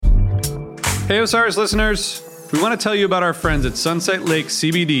Hey Osiris listeners, we want to tell you about our friends at Sunset Lake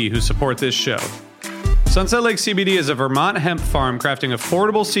CBD who support this show. Sunset Lake CBD is a Vermont hemp farm crafting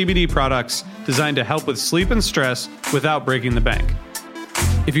affordable CBD products designed to help with sleep and stress without breaking the bank.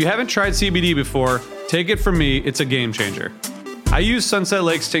 If you haven't tried CBD before, take it from me, it's a game changer. I use Sunset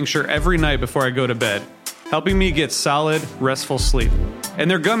Lake's tincture every night before I go to bed, helping me get solid, restful sleep.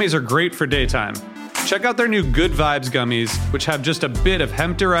 And their gummies are great for daytime. Check out their new Good Vibes gummies, which have just a bit of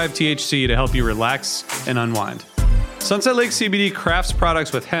hemp-derived THC to help you relax and unwind. Sunset Lake CBD crafts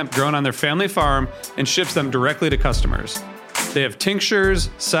products with hemp grown on their family farm and ships them directly to customers. They have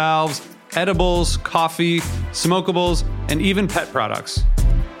tinctures, salves, edibles, coffee, smokables, and even pet products.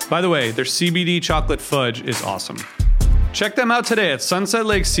 By the way, their CBD chocolate fudge is awesome. Check them out today at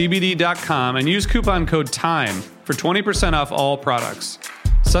sunsetlakecbd.com and use coupon code TIME for 20% off all products.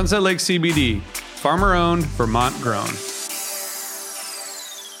 Sunset Lake CBD, farmer-owned, Vermont-grown.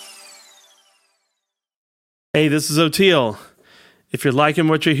 Hey, this is Oteil. If you're liking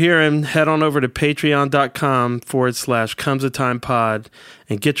what you're hearing, head on over to patreon.com/comesatimepod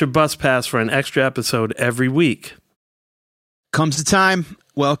and get your bus pass for an extra episode every week. Comes the time.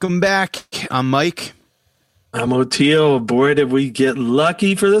 Welcome back. I'm Mike. I'm Oteil. Boy, did we get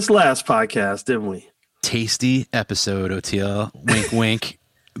lucky for this last podcast, didn't we? Tasty episode, Oteil. Wink, wink.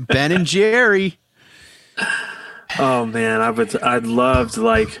 Ben and Jerry. Oh man, I'd loved,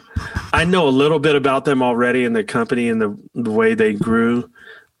 I know a little bit about them already and their company and the way they grew,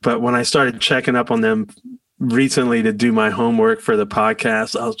 but when I started checking up on them recently to do my homework for the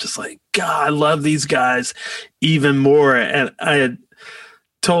podcast, I was just like, God, I love these guys even more. And I had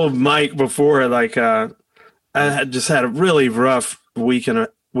told Mike before, I had just had a really rough week and a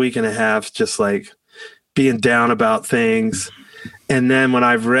half, just like being down about things. And then when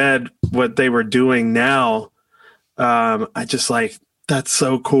I've read what they were doing now, I just that's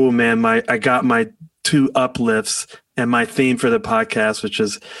so cool, man. I got my two uplifts and my theme for the podcast, which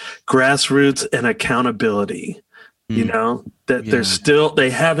is grassroots and accountability. You know, that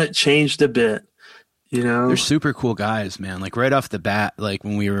they haven't changed a bit, you know. They're super cool guys, man. Like right off the bat, like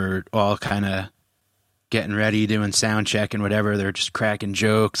when we were all kind of getting ready, doing sound check and whatever, they're just cracking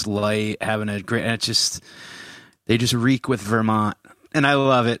jokes, light, having a great, and they just reek with Vermont. And I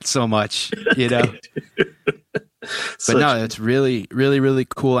love it so much, you know. But no, it's really, really, really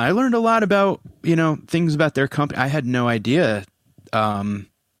cool. I learned a lot about, things about their company. I had no idea that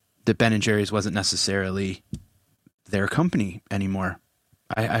Ben and Jerry's wasn't necessarily their company anymore.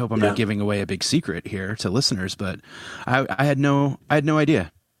 I hope I'm not giving away a big secret here to listeners, but I had no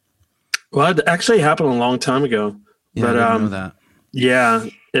idea. Well, it actually happened a long time ago. Yeah, but I didn't know that. Yeah,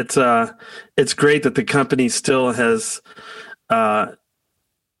 it's great that the company still has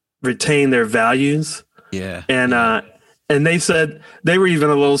retained their values. Yeah. And they said they were even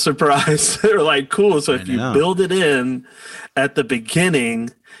a little surprised. They were like, cool. So if you build it in at the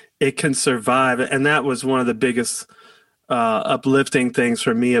beginning, it can survive. And that was one of the biggest uplifting things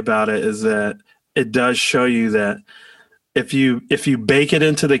for me about it, is that it does show you that if you bake it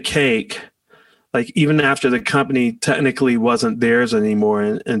into the cake, like even after the company technically wasn't theirs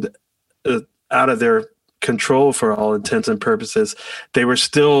anymore and out of their control for all intents and purposes, they were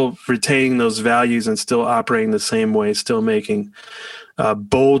still retaining those values and still operating the same way, still making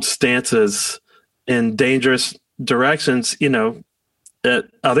bold stances in dangerous directions, that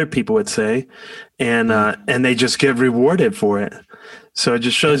other people would say, and they just get rewarded for it. So it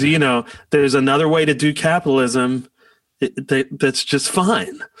just shows you, there's another way to do capitalism that's just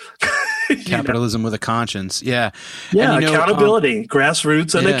fine. Capitalism with a conscience. Yeah. Yeah. And, accountability,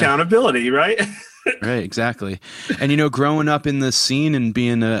 grassroots and accountability, right? Right, exactly. And, growing up in the scene and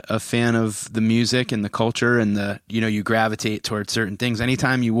being a fan of the music and the culture and you gravitate towards certain things.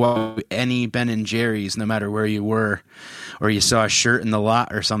 Anytime you walk any Ben and Jerry's, no matter where you were, or you saw a shirt in the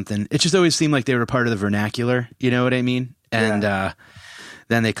lot or something, it just always seemed like they were part of the vernacular. You know what I mean? And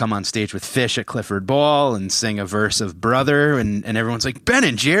then they come on stage with Fish at Clifford Ball and sing a verse of Brother, and everyone's like, Ben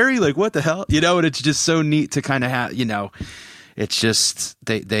and Jerry? Like, what the hell? And it's just so neat to kind of have, it's just,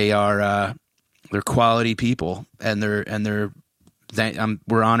 they are, they're quality people, and we're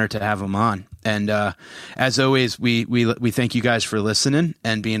honored to have them on. And as always, we thank you guys for listening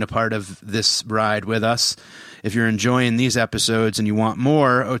and being a part of this ride with us. If you're enjoying these episodes and you want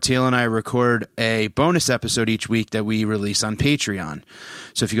more, Oteil and I record a bonus episode each week that we release on Patreon.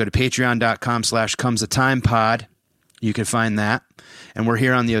 So if you go to patreon.com/comesatimepod, you can find that. And we're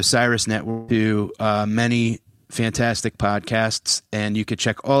here on the Osiris Network to many fantastic podcasts, and you could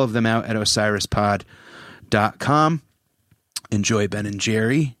check all of them out at osirispod.com. Enjoy Ben and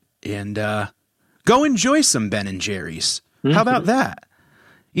Jerry, and go enjoy some Ben and Jerry's. How about that?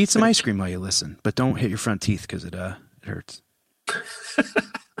 Eat some ice cream while you listen, but don't hit your front teeth because it hurts.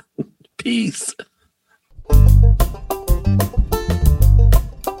 Peace.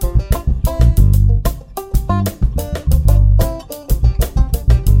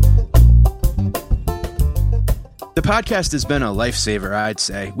 The podcast has been a lifesaver, I'd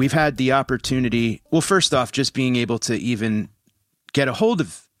say. We've had the opportunity, well, first off, just being able to even get a hold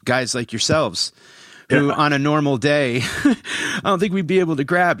of guys like yourselves who on a normal day, I don't think we'd be able to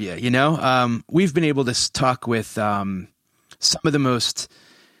grab you, you know? We've been able to talk with some of the most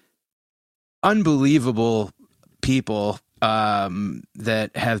unbelievable people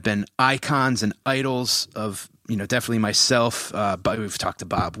that have been icons and idols of, you know, definitely myself, but we've talked to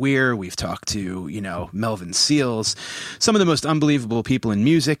Bob Weir, we've talked to, you know, Melvin Seals, some of the most unbelievable people in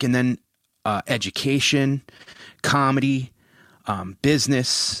music, and then education, comedy,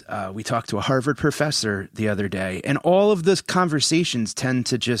 business. We talked to a Harvard professor the other day, and all of those conversations tend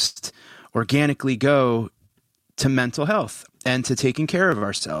to just organically go to mental health and to taking care of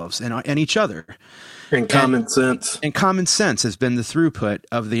ourselves and each other. And common sense. And common sense has been the throughput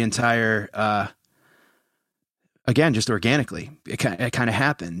of the entire again, just organically, it kind of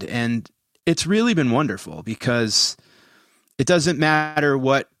happened. And it's really been wonderful because it doesn't matter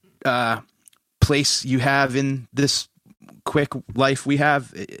what place you have in this quick life we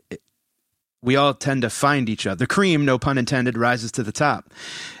have. We all tend to find each other. The cream, no pun intended, rises to the top.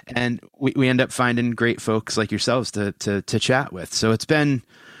 And we end up finding great folks like yourselves to chat with. So it's been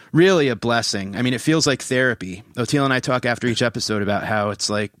really a blessing. I mean, it feels like therapy. Oteil and I talk after each episode about how it's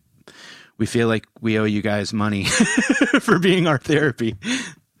like, we feel like we owe you guys money for being our therapy.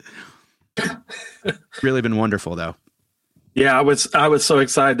 Really been wonderful, though. Yeah, I was so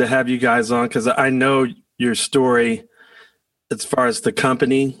excited to have you guys on because I know your story as far as the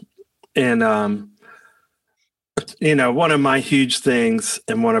company. And, you know, one of my huge things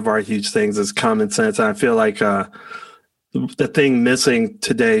and one of our huge things is common sense. And I feel like the thing missing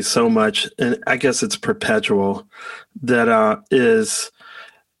today so much, and I guess it's perpetual, that is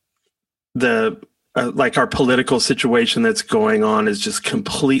the like our political situation that's going on is just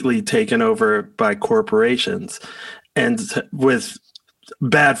completely taken over by corporations and with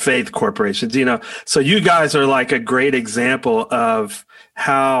bad faith corporations, you know. So you guys are like a great example of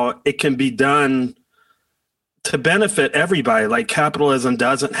how it can be done to benefit everybody. Like capitalism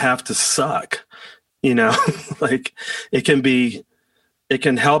doesn't have to suck, you know. Like it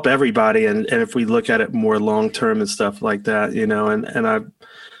can help everybody, and if we look at it more long term and stuff like that, you know. And I've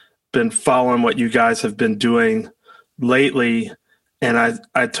been following what you guys have been doing lately. And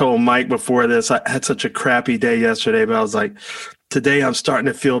I told Mike before this, I had such a crappy day yesterday, but I was like, today I'm starting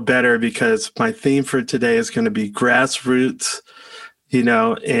to feel better because my theme for today is going to be grassroots, you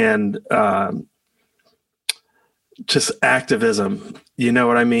know, and just activism. You know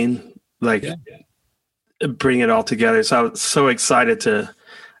what I mean? Like bring it all together. So I was so excited to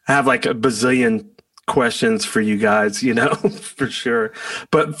have like a bazillion questions for you guys, you know, for sure.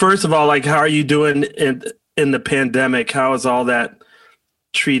 But first of all, like, how are you doing in the pandemic? How is all that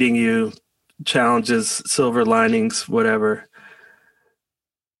treating you? Challenges, silver linings, whatever.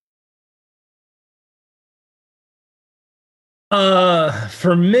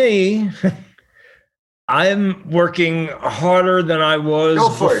 For me, I'm working harder than I was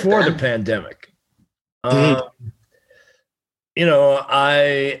before the pandemic. You know,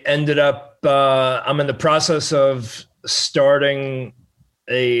 I ended up, I'm in the process of starting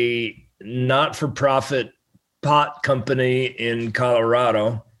a not-for-profit pot company in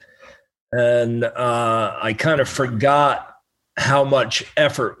Colorado. And I kind of forgot how much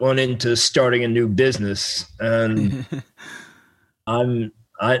effort went into starting a new business. And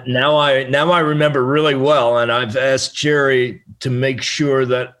now I remember really well. And I've asked Jerry to make sure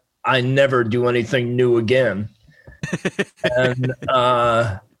that I never do anything new again. And,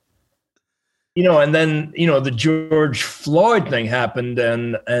 you know, and then, you know, the George Floyd thing happened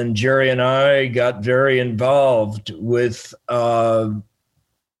and Jerry and I got very involved with trying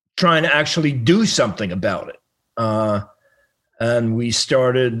to actually do something about it. And we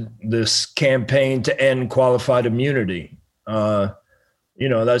started this campaign to end qualified immunity. You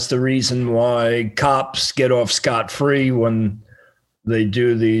know, that's the reason why cops get off scot-free when they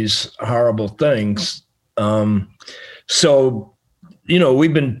do these horrible things. So, you know,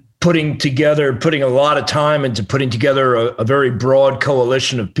 we've been putting a lot of time into putting together a very broad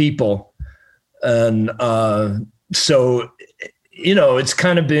coalition of people. And so, you know, it's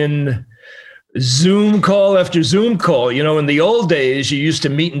kind of been Zoom call after Zoom call. You know, in the old days, you used to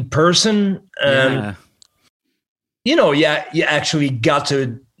meet in person and, you know, you actually got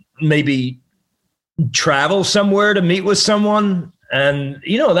to maybe travel somewhere to meet with someone. And,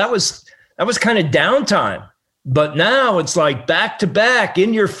 that was kind of downtime. But now it's like back to back,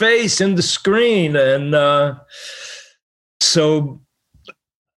 in your face, in the screen. And so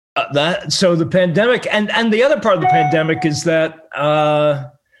the pandemic, and the other part of the pandemic is that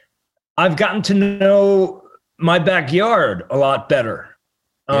I've gotten to know my backyard a lot better.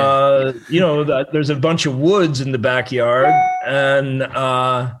 There's a bunch of woods in the backyard, and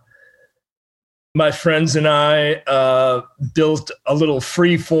my friends and I built a little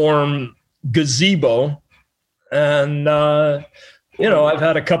free-form gazebo, and I've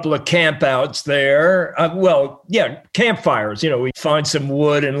had a couple of campouts there. Campfires. We find some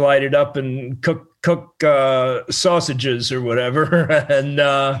wood and light it up and cook sausages or whatever,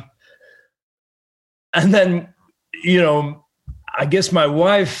 and then I guess my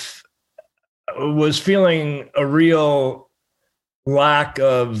wife was feeling a real lack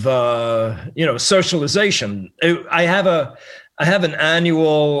of, socialization. I have an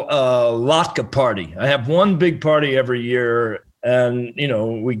annual latke party. I have one big party every year, and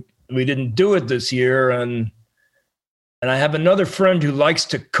we didn't do it this year. And I have another friend who likes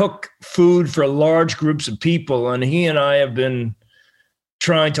to cook food for large groups of people, and he and I have been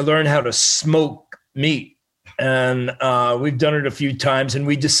trying to learn how to smoke meat. And we've done it a few times, and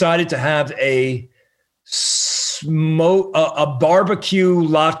we decided to have a barbecue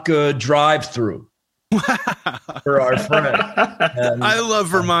latke drive-through for our friend. And, I love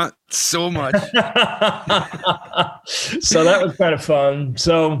Vermont so much. So that was kind of fun.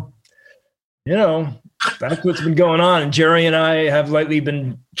 So, that's what's been going on. And Jerry and I have lately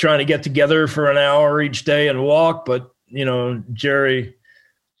been trying to get together for an hour each day and walk, but Jerry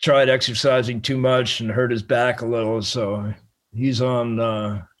tried exercising too much and hurt his back a little, so he's on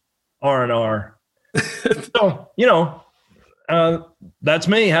R&R. So, that's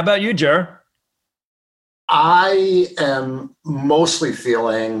me. How about you, Jer? I am mostly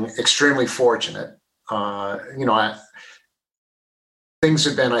feeling extremely fortunate. Things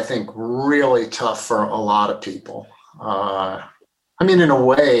have been, I think, really tough for a lot of people. In a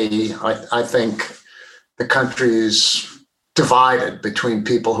way, I think the country's divided between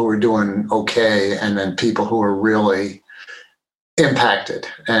people who are doing okay and then people who are really impacted.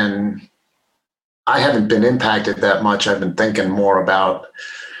 And I haven't been impacted that much. I've been thinking more about,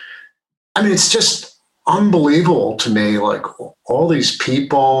 it's just unbelievable to me, like all these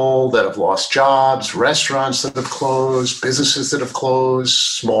people that have lost jobs, restaurants that have closed, businesses that have closed,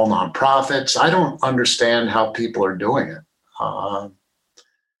 small nonprofits. I don't understand how people are doing it.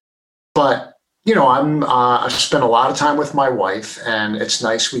 But I've spent a lot of time with my wife, and it's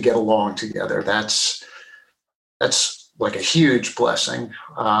nice we get along together. That's like a huge blessing.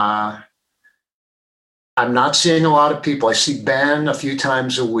 I'm not seeing a lot of people. I see Ben a few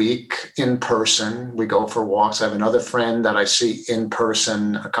times a week in person. We go for walks. I have another friend that I see in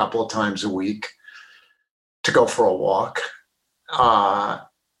person a couple of times a week to go for a walk.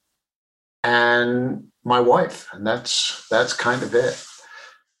 And my wife, and that's kind of it.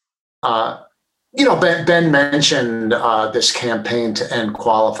 Ben mentioned this campaign to end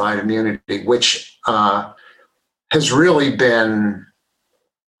qualified immunity, which has really been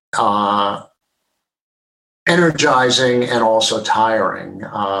energizing and also tiring.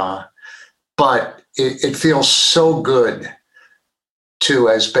 But it feels so good to,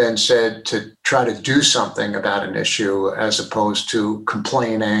 as Ben said, to try to do something about an issue as opposed to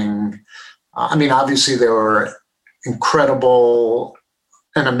complaining. Obviously there were incredible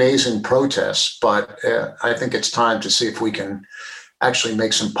and amazing protests, but I think it's time to see if we can actually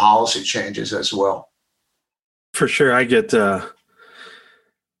make some policy changes as well. For sure. I get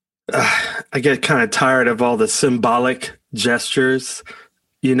kind of tired of all the symbolic gestures.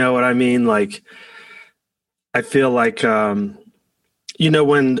 You know what I mean? Like, I feel like, when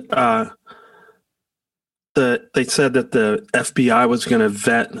they said that the FBI was going to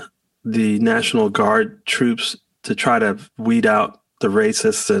vet the National Guard troops to try to weed out the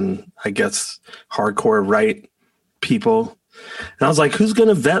racists and I guess hardcore right people. And I was like, who's going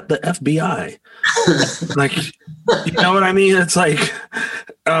to vet the FBI? Like, you know what I mean? It's like,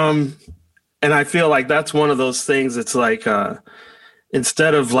 and I feel like that's one of those things. It's like,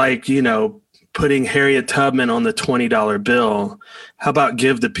 instead of like, putting Harriet Tubman on the $20 bill, how about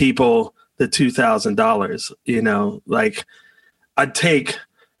give the people the $2,000? Like I'd take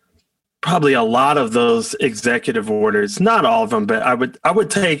probably a lot of those executive orders, not all of them, but I would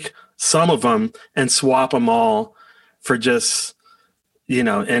take some of them and swap them all for just,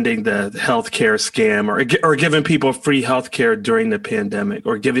 ending the healthcare scam or giving people free healthcare during the pandemic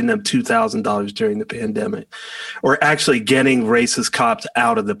or giving them $2,000 during the pandemic or actually getting racist cops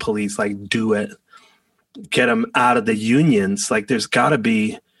out of the police, like do it. get them out of the unions. Like there's got to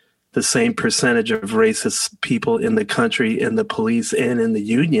be the same percentage of racist people in the country, in the police and in the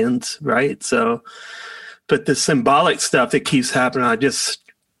unions, right? So, but the symbolic stuff that keeps happening, it's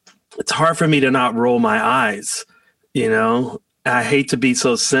hard for me to not roll my eyes, you know? I hate to be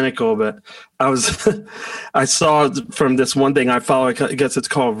so cynical, but I saw from this one thing I follow, I guess it's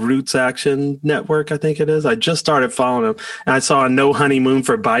called Roots Action Network, I think it is. I just started following them, and I saw a No Honeymoon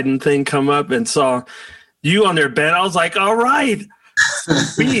for Biden thing come up and saw you on their bed. I was like, all right,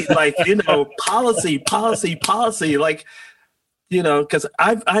 sweet. Like, you know, policy, like, you know, because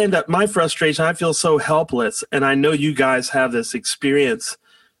I end up, my frustration, I feel so helpless. And I know you guys have this experience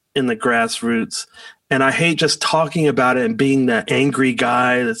in the grassroots. And I hate just talking about it and being that angry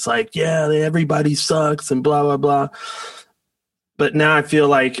guy that's like, yeah, everybody sucks and blah, blah, blah. But now I feel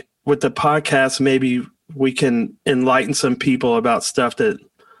like with the podcast, maybe we can enlighten some people about stuff that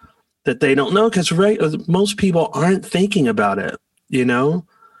they don't know, because most people aren't thinking about it, you know?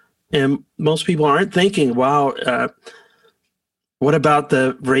 And most people aren't thinking, wow, what about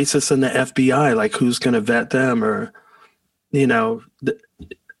the racists in the FBI? Like, who's going to vet them? Or, you know,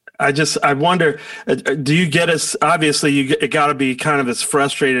 I wonder, do you get as, obviously you got to be kind of as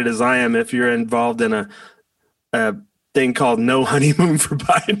frustrated as I am if you're involved in a thing called No Honeymoon for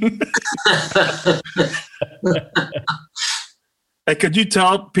Biden. And could you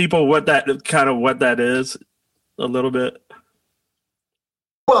tell people what that is a little bit?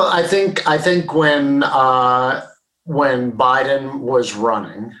 Well, I think when Biden was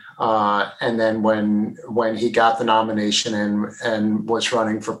running, and then when he got the nomination and was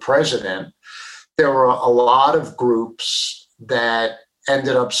running for president, there were a lot of groups that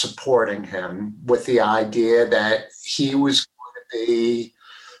ended up supporting him with the idea that he was going to be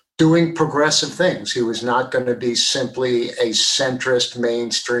doing progressive things. He was not going to be simply a centrist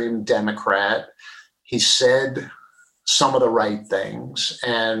mainstream Democrat. He said some of the right things.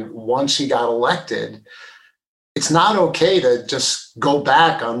 And once he got elected, it's not okay to just go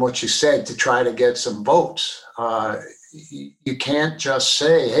back on what you said to try to get some votes. You can't just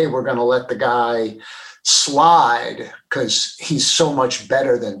say, hey, we're going to let the guy slide because he's so much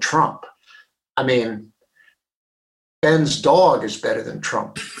better than Trump. I mean, Ben's dog is better than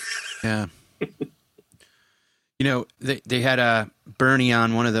Trump. Yeah. You know, they had Bernie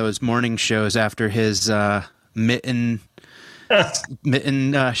on one of those morning shows after his mitten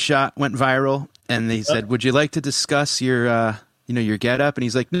shot went viral. And they said, would you like to discuss your get up? And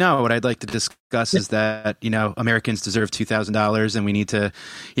he's like, no, what I'd like to discuss is that, you know, Americans deserve $2,000 and we need to,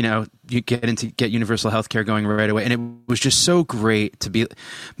 you know, get universal health care going right away. And it was just so great to be,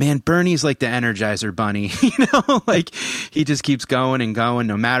 man, Bernie's like the Energizer Bunny, you know, like he just keeps going and going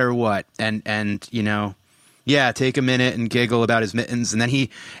no matter what. And, you know, yeah, take a minute and giggle about his mittens. And then he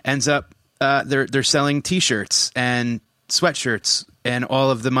ends up, they're selling T-shirts and sweatshirts, and all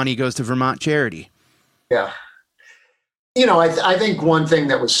of the money goes to Vermont charity. Yeah. You know, I think one thing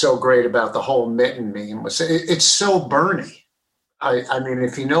that was so great about the whole mitten meme was it's so Bernie. I mean,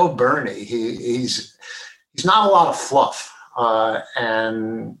 if you know Bernie, he's not a lot of fluff.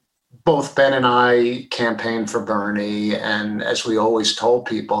 And both Ben and I campaigned for Bernie. And as we always told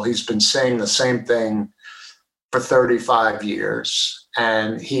people, he's been saying the same thing for 35 years.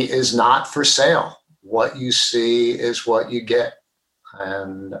 And he is not for sale. What you see is what you get.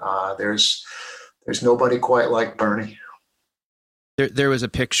 And there's nobody quite like Bernie. There was a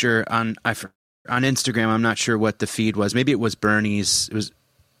picture on Instagram. I'm not sure what the feed was. Maybe it was Bernie's. It was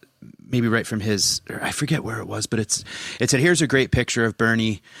maybe right from his. I forget where it was, but it said, "Here's a great picture of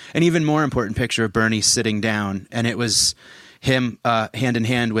Bernie, an even more important picture of Bernie sitting down." And it was him hand in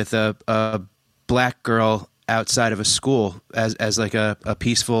hand with a black girl outside of a school as like a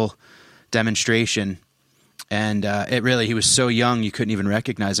peaceful demonstration. And he was so young you couldn't even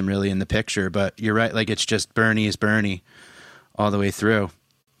recognize him really in the picture. But you're right, like it's just Bernie is Bernie all the way through.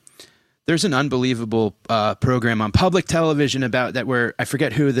 There's an unbelievable program on public television about that where I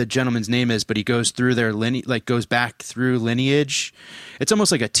forget who the gentleman's name is, but he goes through their goes back through lineage. It's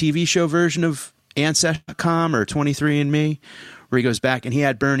almost like a TV show version of Ancestry.com or 23andMe, where he goes back, and he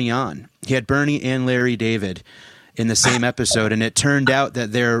had Bernie on. He had Bernie and Larry David in the same episode, and it turned out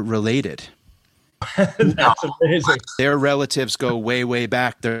that they're related. That's amazing. Their relatives go way, way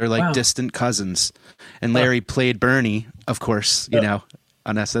back. They're like distant cousins. And Larry played Bernie, of course, you know,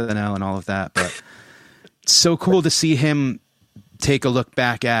 on SNL and all of that. But it's so cool to see him take a look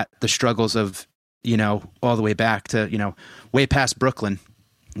back at the struggles of, you know, all the way back to, you know, way past Brooklyn,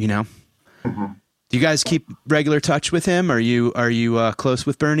 you know. Mm-hmm. Do you guys keep regular touch with him? Are you close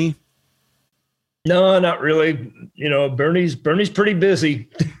with Bernie? No, not really. You know, Bernie's pretty busy.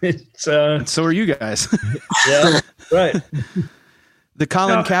 It's and so are you guys. Yeah, right. The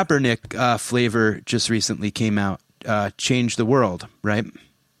Colin Kaepernick flavor just recently came out. Changed the world, right?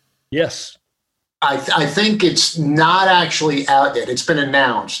 Yes. I think it's not actually out yet. It's been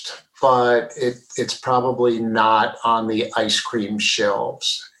announced, but it's probably not on the ice cream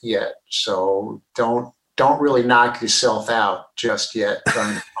shelves yet. So don't really knock yourself out just yet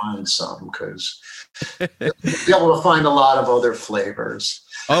trying to find some, because you'll be able to find a lot of other flavors.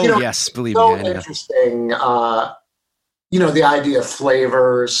 Oh, yes, believe me. So interesting. The idea of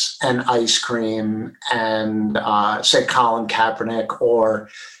flavors and ice cream and say Colin Kaepernick, or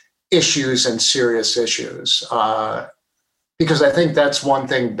issues and serious issues. Because I think that's one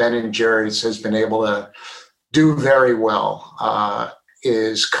thing Ben & Jerry's has been able to do very well,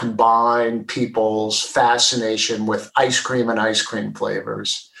 is combine people's fascination with ice cream and ice cream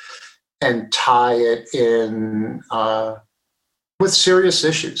flavors and tie it in with serious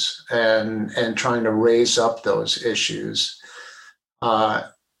issues and trying to raise up those issues.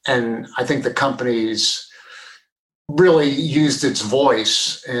 And I think the company's really used its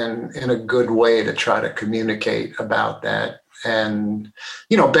voice in a good way to try to communicate about that. And,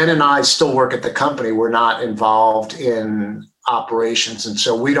 Ben and I still work at the company. We're not involved in operations. And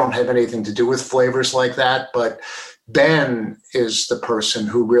so we don't have anything to do with flavors like that. But Ben is the person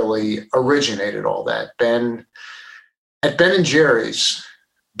who really originated all that. At Ben & Jerry's,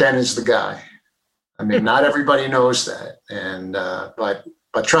 Ben is the guy. I mean, not everybody knows that. And, but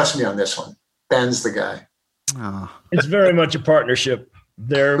trust me on this one, Ben's the guy. Oh. It's very much a partnership.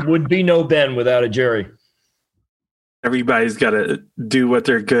 There would be no Ben without a Jerry. Everybody's got to do what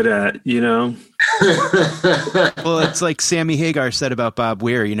they're good at, Well, it's like Sammy Hagar said about Bob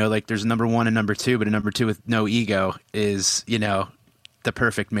Weir, like there's number one and number two, but a number two with no ego is, the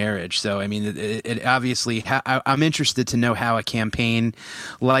perfect marriage. So, I mean, it obviously, I'm interested to know how a campaign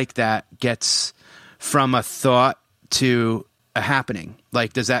like that gets from a thought to a happening.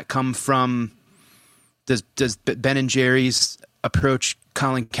 Like, does that come from, does Ben & Jerry's approach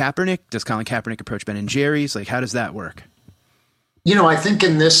Colin Kaepernick? Does Colin Kaepernick approach Ben & Jerry's? Like, how does that work? I think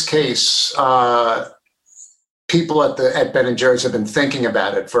in this case, people at Ben & Jerry's have been thinking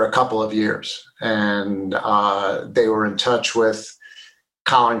about it for a couple of years, and they were in touch with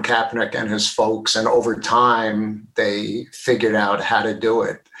Colin Kaepernick and his folks, and over time they figured out how to do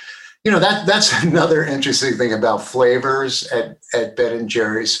it. That's another interesting thing about flavors at Ben &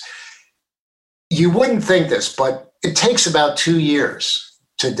 Jerry's. You wouldn't think this, but it takes about 2 years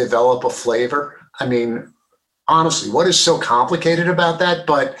to develop a flavor. I mean, honestly, what is so complicated about that?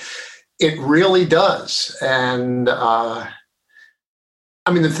 But it really does. And I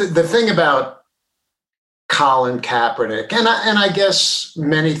mean, the thing about Colin Kaepernick, and I guess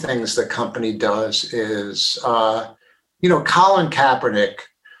many things the company does is, Colin Kaepernick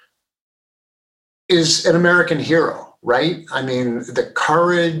is an American hero, right? I mean, the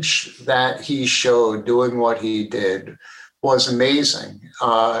courage that he showed doing what he did was amazing.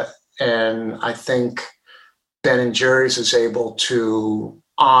 And I think Ben & Jerry's is able to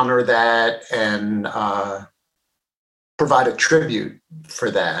honor that and provide a tribute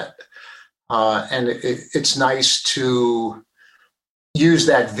for that. And it's nice to use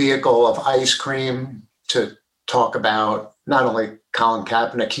that vehicle of ice cream to talk about not only Colin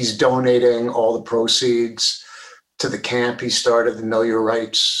Kaepernick, he's donating all the proceeds to the camp he started, the Know Your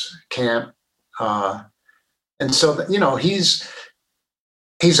Rights camp. And so,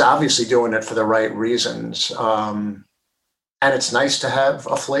 he's obviously doing it for the right reasons. And it's nice to have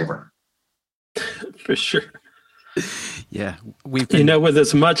a flavor. For sure. Yeah. We've been... with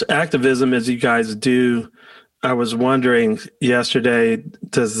as much activism as you guys do, I was wondering yesterday,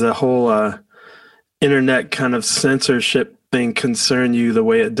 does the whole internet kind of censorship thing concern you the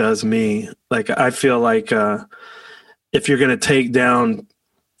way it does me? Like, I feel like if you're going to take down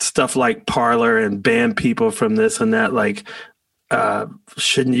stuff like Parler and ban people from this and that, like,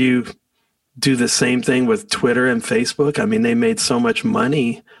 shouldn't you do the same thing with Twitter and Facebook? I mean, they made so much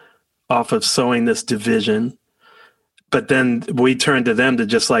money off of sowing this division, but then we turn to them to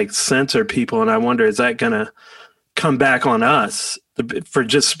just like censor people. And I wonder, is that going to come back on us for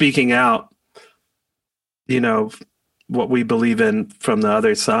just speaking out, what we believe in from the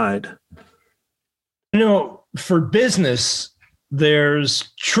other side? For business,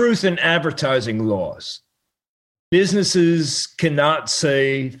 there's truth in advertising laws. Businesses cannot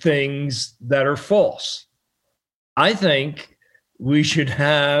say things that are false. I think we should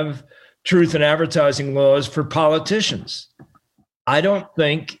have truth in advertising laws for politicians. I don't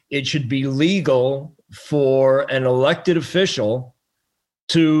think it should be legal for an elected official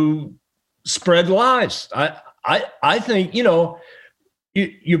to spread lies. I think,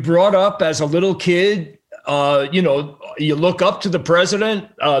 you brought up as a little kid, you look up to the president.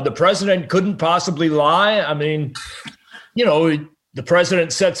 The president couldn't possibly lie. I mean, the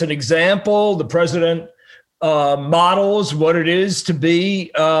president sets an example. The president models what it is to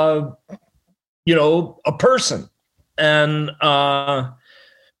be, a person. And,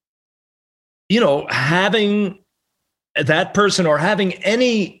 having that person or having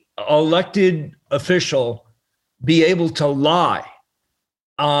any elected official be able to lie,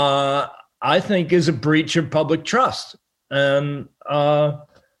 I think is a breach of public trust. And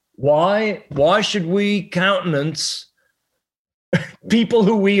why should we countenance people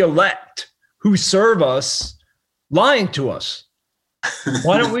who we elect, who serve us, lying to us?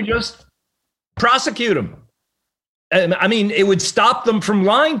 Why don't we just prosecute them? I mean, it would stop them from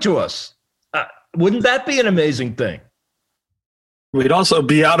lying to us. Wouldn't that be an amazing thing? We'd also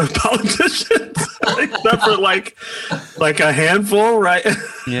be out of politicians, except for like a handful, right?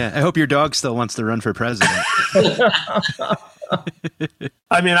 Yeah, I hope your dog still wants to run for president.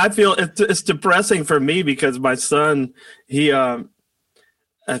 I mean, I feel it's depressing for me because my son, which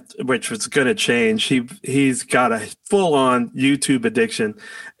was going to change. He's got a full on YouTube addiction,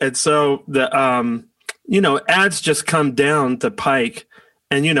 and so the ads just come down the pike.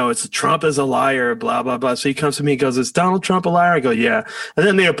 And, it's Trump is a liar, blah, blah, blah. So he comes to me, he goes, is Donald Trump a liar? I go, yeah. And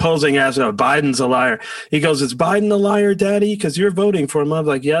then the opposing ads, no, Biden's a liar. He goes, is Biden a liar, Daddy? Because you're voting for him. I'm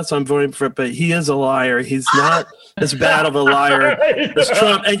like, yes, I'm voting for it, but he is a liar. He's not as bad of a liar as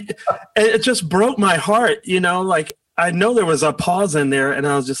Trump. And it just broke my heart, I know there was a pause in there, and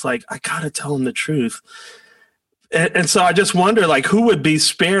I was just like, I got to tell him the truth. And so I just wonder, who would be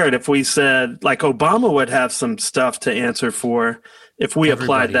spared if we said, Obama would have some stuff to answer for if we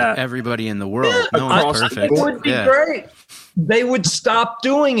applied that. Everybody in the world. Yeah, no one's perfect. It would be great. They would stop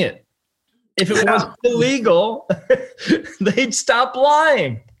doing it. If it was illegal, they'd stop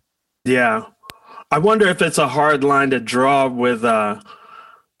lying. Yeah. I wonder if it's a hard line to draw with,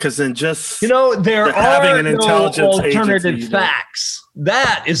 because then just there are having an intelligence alternative agency, facts.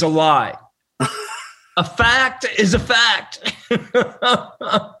 That is a lie. A fact is a fact.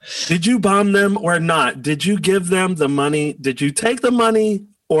 Did you bomb them or not? Did you give them the money? Did you take the money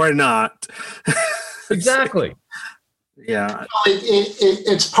or not? Exactly. Yeah.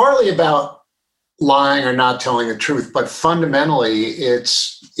 It's partly about lying or not telling the truth, but fundamentally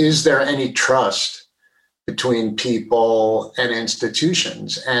is there any trust between people and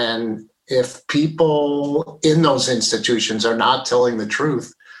institutions? And if people in those institutions are not telling the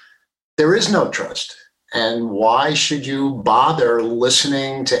truth, there is no trust. And why should you bother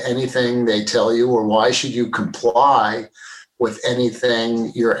listening to anything they tell you, or why should you comply with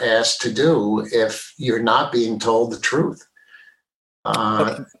anything you're asked to do if you're not being told the truth?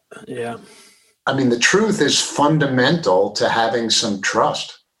 Yeah. I mean, the truth is fundamental to having some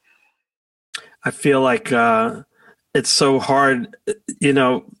trust. I feel like it's so hard,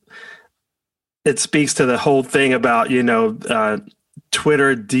 it speaks to the whole thing about,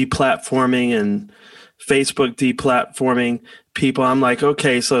 Twitter deplatforming and Facebook deplatforming people. I'm like,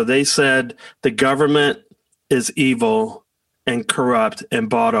 okay, so they said the government is evil and corrupt and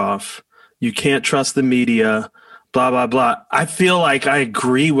bought off. You can't trust the media, blah, blah, blah. I feel like I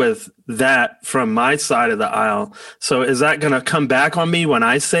agree with that from my side of the aisle. So is that going to come back on me when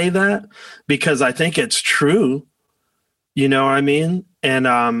I say that? Because I think it's true. You know what I mean?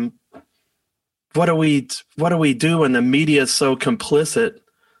 And what do we do when the media is so complicit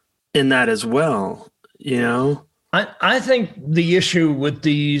in that as well? I think the issue with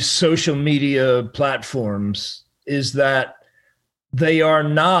these social media platforms is that they are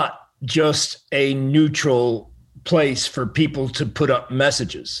not just a neutral place for people to put up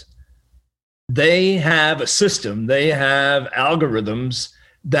messages. They have a system, they have algorithms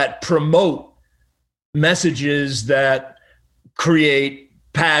that promote messages that create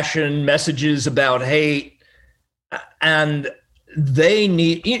passion, messages about hate, and they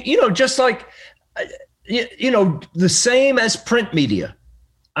need, just like, the same as print media.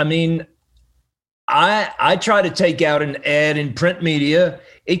 I mean, I try to take out an ad in print media.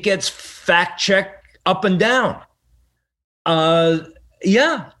 It gets fact checked up and down. So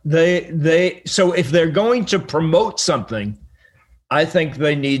if they're going to promote something, I think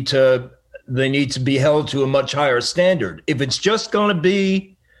they need to be held to a much higher standard. If it's just going to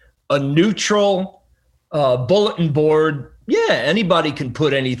be a neutral bulletin board, anybody can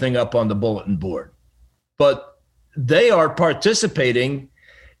put anything up on the bulletin board. But they are participating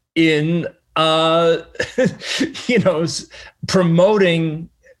in, promoting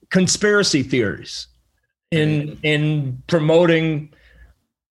conspiracy theories, in promoting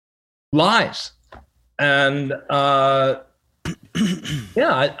lies. And I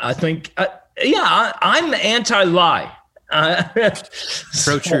think, I'm anti-lie.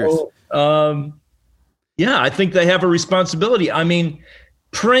 Pro-truth. I think they have a responsibility. I mean,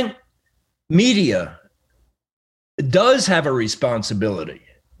 print media does have a responsibility,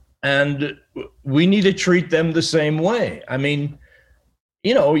 and we need to treat them the same way. I mean,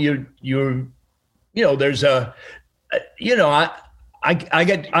 there's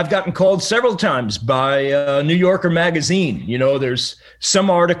I've gotten called several times by New Yorker magazine. There's some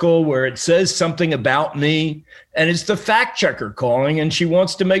article where it says something about me, and it's the fact checker calling, and she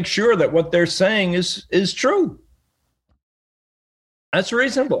wants to make sure that what they're saying is true. That's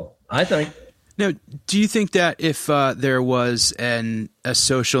reasonable, I think. Now, do you think that if there was a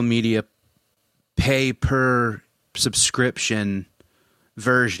social media pay per subscription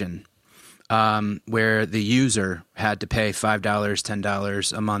version, where the user had to pay $5,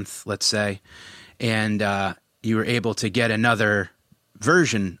 $10 a month, let's say, and you were able to get another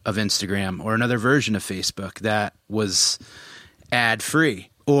version of Instagram or another version of Facebook that was ad free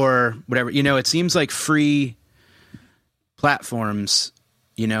or whatever, it seems like free platforms,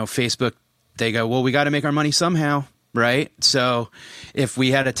 Facebook, they go, well, we got to make our money somehow, right? So if we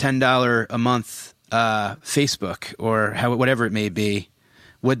had a $10 a month Facebook or whatever it may be,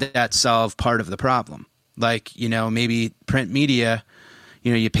 would that solve part of the problem? Like, maybe print media,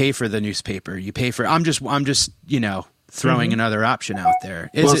 you pay for the newspaper, you pay for, I'm just, throwing another option out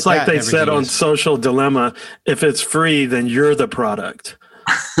there. It's like they said on Social Dilemma, if it's free, then you're the product.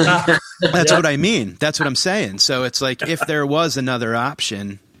 That's what I mean. That's what I'm saying. So it's like, if there was another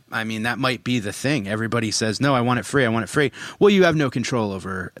option, I mean, that might be the thing. Everybody says, no, I want it free. I want it free. Well, you have no control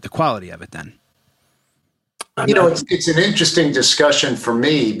over the quality of it then. It's an interesting discussion for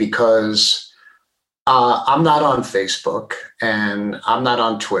me because I'm not on Facebook and I'm not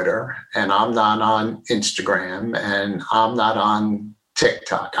on Twitter and I'm not on Instagram and I'm not on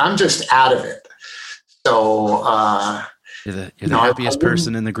TikTok. I'm just out of it. So you're the happiest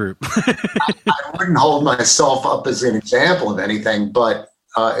person in the group. I wouldn't hold myself up as an example of anything, but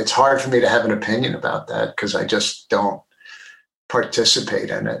it's hard for me to have an opinion about that because I just don't participate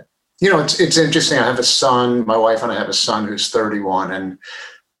in it. It's interesting. I have a son, my wife and I have a son who's 31. And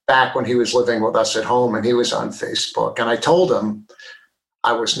back when he was living with us at home and he was on Facebook, and I told him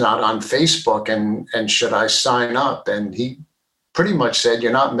I was not on Facebook and should I sign up? And he pretty much said,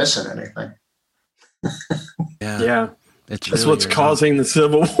 you're not missing anything. Yeah. That's what's causing the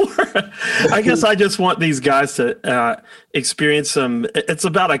Civil War. I guess I just want these guys to experience it's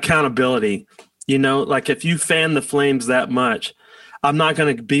about accountability. Like if you fan the flames that much, I'm not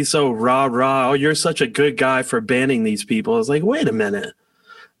going to be so rah. Oh, you're such a good guy for banning these people. It's like, wait a minute.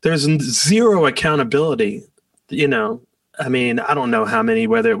 There's zero accountability. I mean, I don't know how many,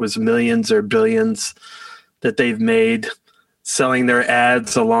 whether it was millions or billions that they've made selling their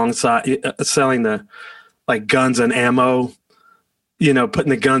ads alongside selling the like guns and ammo, putting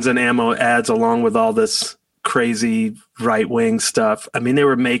the guns and ammo ads along with all this crazy right-wing stuff. I mean, they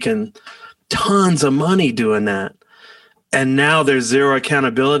were making tons of money doing that. And now there's zero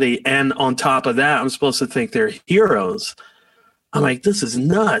accountability. And on top of that, I'm supposed to think they're heroes. I'm like, this is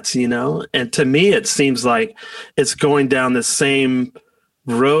nuts, And to me, it seems like it's going down the same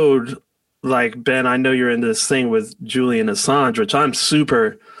road. Like, Ben, I know you're into this thing with Julian Assange, which I'm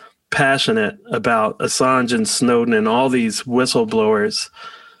super passionate about Assange and Snowden and all these whistleblowers.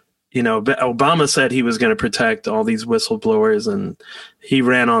 Obama said he was going to protect all these whistleblowers, and he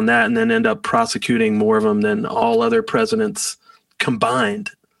ran on that and then ended up prosecuting more of them than all other presidents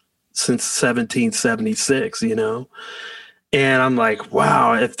combined since 1776, And I'm like,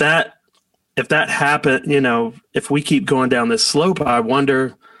 wow, if that happened, if we keep going down this slope, I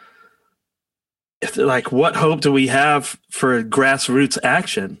wonder what hope do we have for grassroots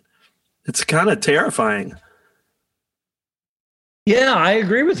action? It's kind of terrifying. Yeah, I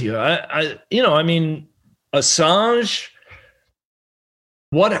agree with you. I mean, Assange,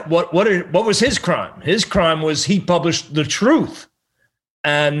 what was his crime? His crime was he published the truth.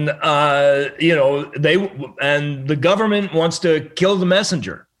 And the government wants to kill the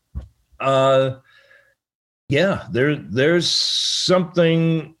messenger. There's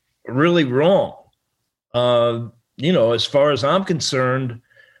something really wrong. As far as I'm concerned,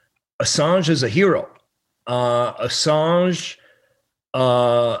 Assange is a hero. Assange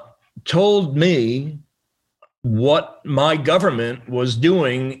told me what my government was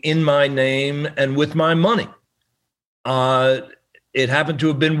doing in my name and with my money. It happened to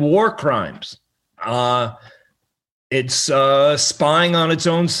have been war crimes. It's spying on its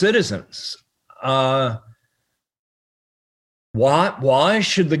own citizens. Why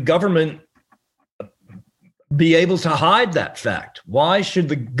should the government be able to hide that fact? Why should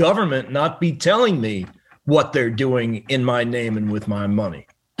the government not be telling me what they're doing in my name and with my money?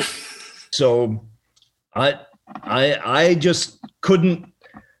 So I just couldn't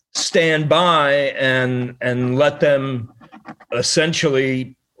stand by and let them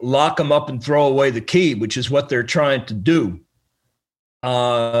essentially lock him up and throw away the key, which is what they're trying to do.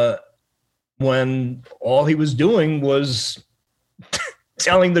 When all he was doing was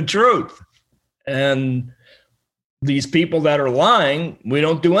telling the truth. And these people that are lying, we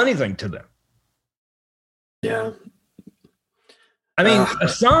don't do anything to them. Yeah. I mean,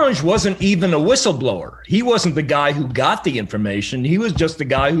 Assange wasn't even a whistleblower. He wasn't the guy who got the information. He was just the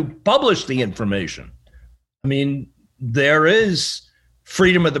guy who published the information. I mean, there is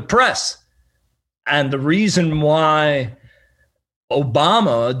freedom of the press. And the reason why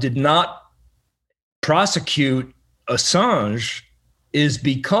Obama did not prosecute Assange is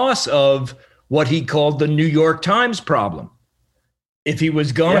because of what he called the New York Times problem. If he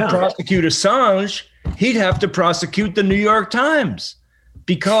was going to prosecute Assange, he'd have to prosecute the New York Times,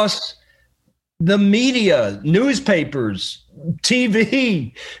 because the media, newspapers,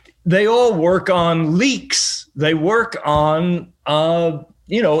 TV, they all work on leaks. They work on,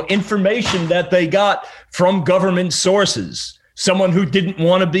 information that they got from government sources. Someone who didn't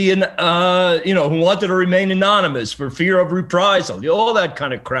want to be who wanted to remain anonymous for fear of reprisal, all that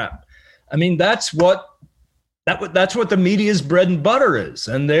kind of crap. I mean, that's what the media's bread and butter is.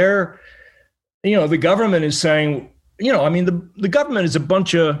 And they're, the government is saying, the government is a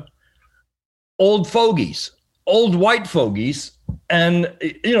bunch of old fogies, old white fogies. And,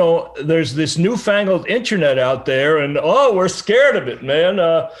 there's this newfangled internet out there, and, we're scared of it, man.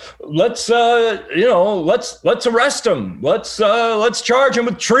 Let's arrest him. Let's charge him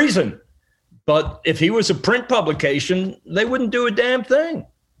with treason. But if he was a print publication, they wouldn't do a damn thing.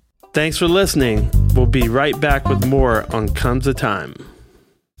 Thanks for listening. We'll be right back with more on Comes a Time.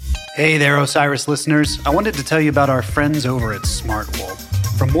 Hey there, Osiris listeners. I wanted to tell you about our friends over at Smartwool.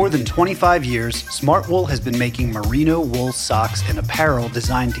 For more than 25 years, Smartwool has been making merino wool socks and apparel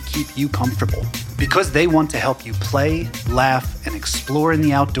designed to keep you comfortable. Because they want to help you play, laugh, and explore in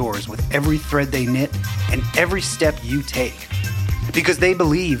the outdoors with every thread they knit and every step you take. Because they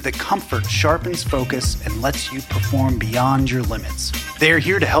believe that comfort sharpens focus and lets you perform beyond your limits. They're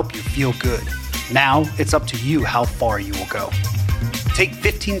here to help you feel good. Now, it's up to you how far you will go. Take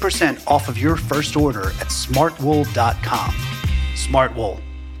 15% off of your first order at smartwool.com. Smartwool.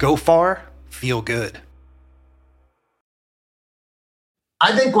 Go far, feel good.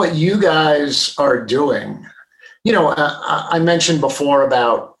 I think what you guys are doing, I mentioned before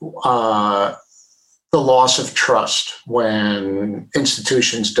about the loss of trust when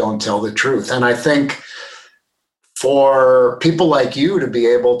institutions don't tell the truth. And I think for people like you to be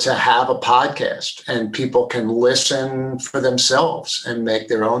able to have a podcast and people can listen for themselves and make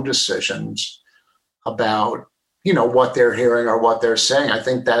their own decisions about, what they're hearing or what they're saying. I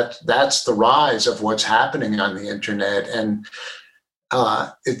think that's the rise of what's happening on the internet. And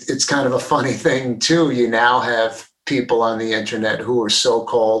it's kind of a funny thing too. You now have people on the internet who are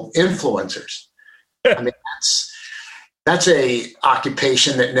so-called influencers. I mean, that's a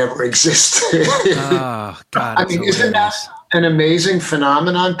occupation that never existed. Oh, God. I mean, isn't that an amazing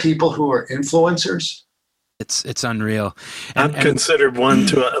phenomenon? People who are influencers. It's unreal. I'm considered one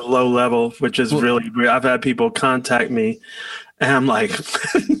to a low level, which is really weird. I've had people contact me, and I'm like,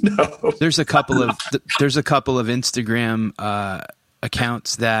 no. There's a couple of Instagram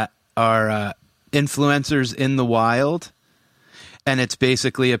accounts that are influencers in the wild, and it's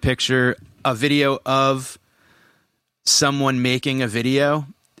basically a video of someone making a video,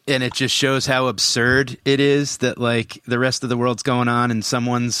 and it just shows how absurd it is that like the rest of the world's going on and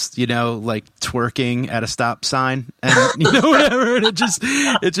someone's like twerking at a stop sign and whatever, and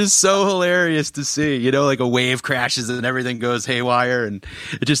it's just so hilarious to see, like a wave crashes and everything goes haywire, and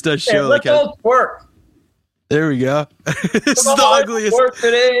it just does show like how twerk. There we go. It's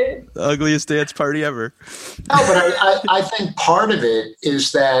the ugliest dance party ever. No, but I think part of it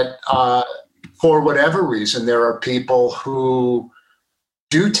is that for whatever reason, there are people who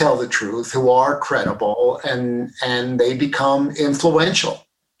do tell the truth, who are credible, and they become influential.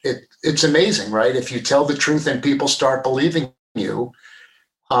 It's amazing, right? If you tell the truth and people start believing you,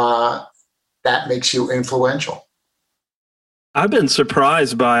 that makes you influential. I've been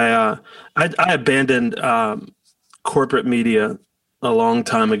surprised by I abandoned corporate media a long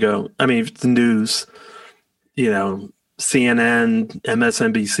time ago. I mean, the news, CNN,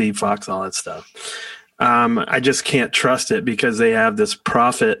 MSNBC, Fox, all that stuff. I just can't trust it because they have this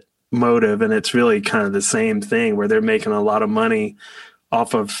profit motive, and it's really kind of the same thing where they're making a lot of money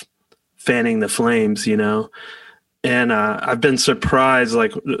off of fanning the flames, you know. And I've been surprised,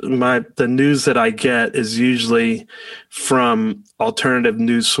 like the news that I get is usually from alternative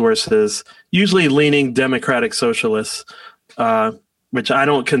news sources, usually leaning democratic socialists, which I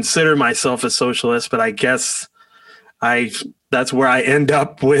don't consider myself a socialist, but I guess that's where I end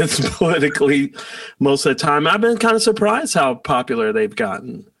up with politically most of the time. I've been kind of surprised how popular they've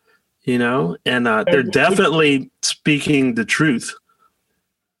gotten, you know, and they're definitely speaking the truth.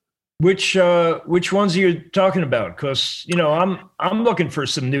 Which ones are you talking about? Because, you know, I'm looking for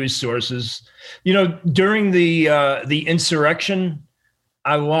some news sources. You know, during the insurrection,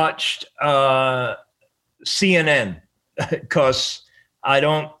 I watched CNN because I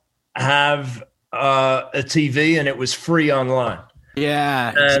don't have a TV and it was free online.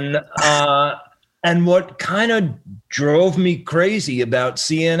 Yeah. And what kind of drove me crazy about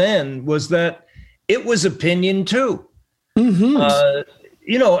CNN was that it was opinion too. Mm-hmm.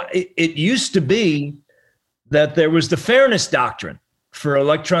 You know, it used to be that there was the fairness doctrine for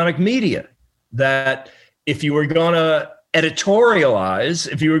electronic media, that if you were going to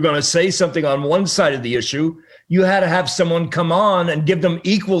editorialize, if you were going to say something on one side of the issue, you had to have someone come on and give them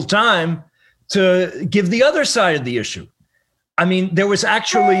equal time to give the other side of the issue. I mean, there was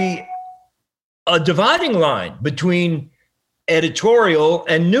actually a dividing line between editorial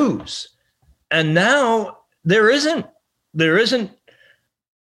and news. And now there isn't.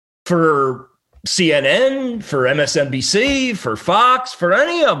 For CNN, for MSNBC, for Fox, for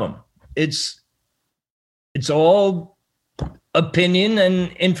any of them. It's all opinion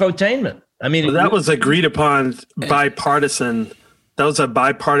and infotainment. I mean, well, that was agreed upon bipartisan. That was a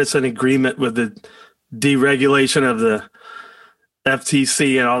bipartisan agreement with the deregulation of the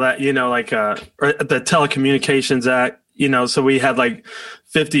FTC and all that, you know, like the Telecommunications Act, you know, so we had like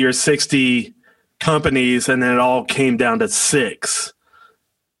 50 or 60 companies and then it all came down to 6.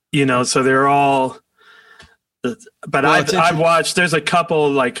 You know, so they're all, but well, I've watched, there's a couple,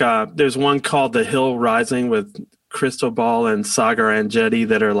 like there's one called The Hill Rising with Crystal Ball and Sagar Enjeti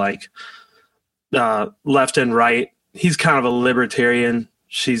that are like left and right. He's kind of a libertarian.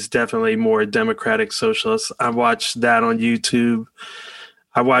 She's definitely more democratic socialist. I watched that on YouTube.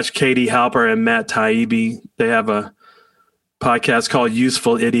 I watched Katie Halper and Matt Taibbi. They have a podcast called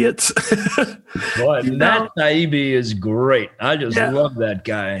Useful Idiots. Boy, Matt Taibbi is great. I just love that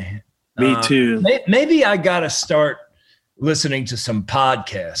guy. Me too. Maybe I got to start listening to some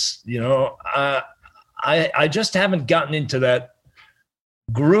podcasts. You know, I just haven't gotten into that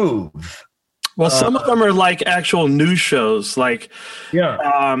groove. Well, some of them are like actual news shows. Like,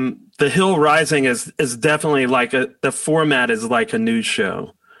 The Hill Rising is definitely like the format is like a news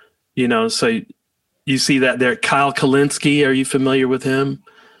show. You know, so. You see that there, Kyle Kulinski. Are you familiar with him?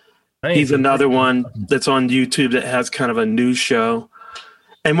 He's another one that's on YouTube that has kind of a news show.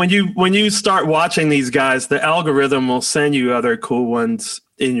 And when you start watching these guys, the algorithm will send you other cool ones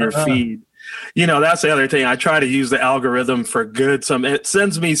in your feed. You know, that's the other thing. I try to use the algorithm for good. It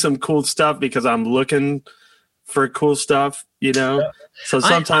sends me some cool stuff because I'm looking for cool stuff, you know. So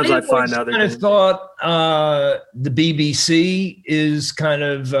sometimes I find other things. I thought the BBC is kind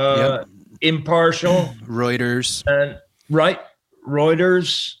of impartial. Reuters. And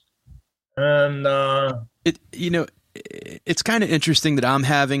Reuters. And it's kind of interesting that I'm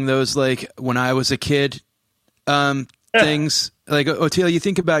having those, like, when I was a kid things. Like, Oteil, you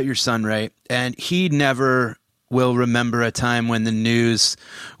think about your son, right? And he never will remember a time when the news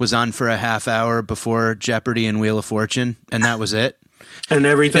was on for a half hour before Jeopardy and Wheel of Fortune, and that was it. And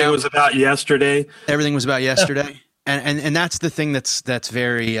everything was about yesterday. Everything was about yesterday. And that's the thing that's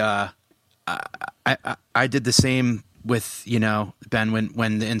very I did the same with, you know, Ben,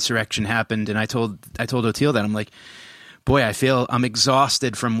 when the insurrection happened, and I told Oteil that I'm like, boy, I feel I'm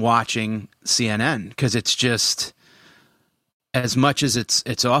exhausted from watching CNN because it's just, as much as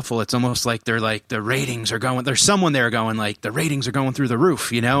it's awful, it's almost like they're like the ratings are going. There's someone there going like the ratings are going through the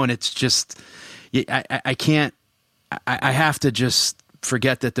roof, you know, and it's just I can't. I have to just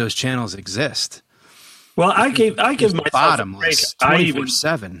forget that those channels exist. Well, I give myself bottomless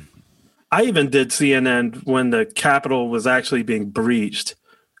 24/7. I even did CNN when the Capitol was actually being breached.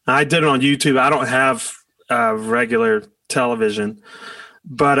 I did it on YouTube. I don't have regular television,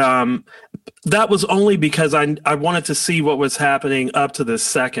 but that was only because I wanted to see what was happening up to the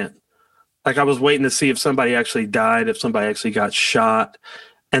second. Like, I was waiting to see if somebody actually died, if somebody actually got shot.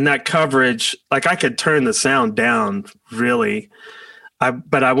 And that coverage, like, I could turn the sound down, really.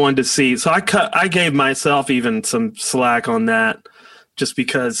 But I wanted to see. So I gave myself even some slack on that, just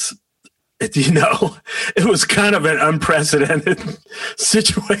because it was kind of an unprecedented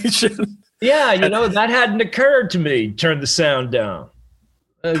situation. Yeah, that hadn't occurred to me. Turn the sound down.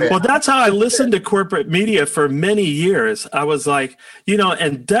 Well, that's how I listened to corporate media for many years. I was like,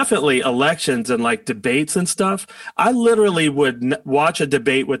 and definitely elections and like debates and stuff. I literally would watch a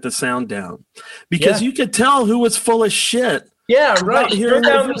debate with the sound down because you could tell who was full of shit. Yeah, right. Turn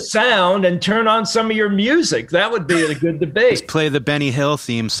down the sound and turn on some of your music. That would be a good debate. Just play the Benny Hill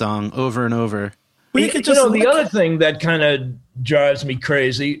theme song over and over. Well, the other thing that kind of drives me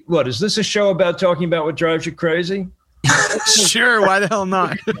crazy. What, is this a show about talking about what drives you crazy? Sure, why the hell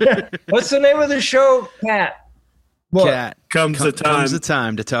not? What's the name of the show? Cat. What? Cat. Comes the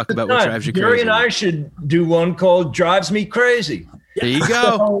time to talk about what drives you crazy. Gary and I should do one called Drives Me Crazy. There you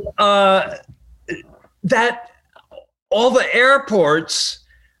go. So, that all the airports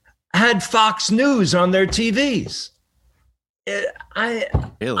had Fox News on their TVs.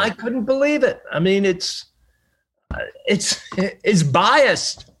 I couldn't believe it. I mean, it's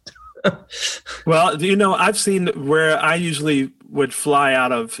biased. Well, I've seen where I usually would fly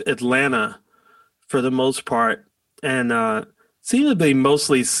out of Atlanta for the most part, and seemed to be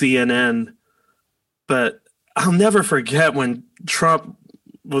mostly CNN. But I'll never forget when Trump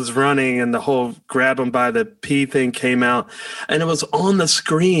was running and the whole grab him by the pee thing came out, and it was on the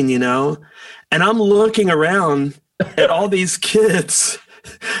screen, and I'm looking around at all these kids.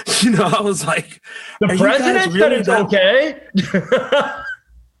 I was like, the president said it's okay.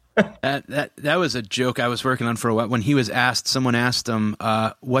 That was a joke I was working on for a while. When someone asked him,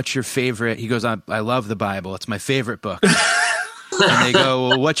 what's your favorite? He goes, I love the Bible. It's my favorite book. And they go,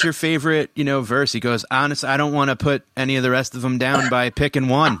 well, what's your favorite, verse? He goes, honestly, I don't want to put any of the rest of them down by picking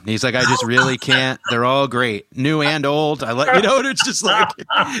one. He's like, I just really can't. They're all great, new and old. And it's just like,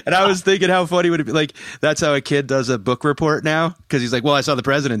 and I was thinking how funny would it be? Like, that's how a kid does a book report now. Cause he's like, well, I saw the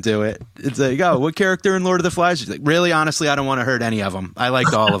president do it. It's like, oh, what character in Lord of the Flies? He's like, really, honestly, I don't want to hurt any of them. I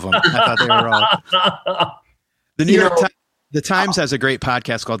liked all of them. I thought they were all. The New York Times, the Times has a great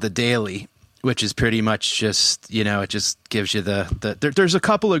podcast called The Daily, which is pretty much just, it just gives you there's a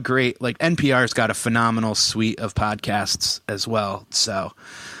couple of great, like NPR's got a phenomenal suite of podcasts as well. So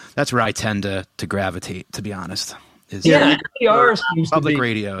that's where I tend to gravitate, to be honest. NPR seems public to be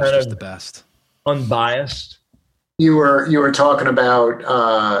radio is just the best. Unbiased. You were talking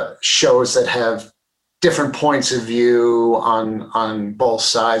about shows that have different points of view on both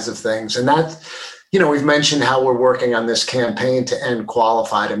sides of things. And that, we've mentioned how we're working on this campaign to end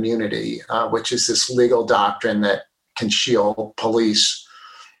qualified immunity, which is this legal doctrine that can shield police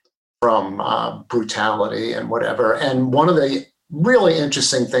from brutality and whatever. And one of the really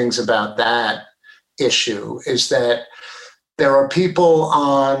interesting things about that issue is that there are people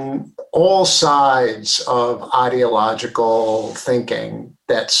on all sides of ideological thinking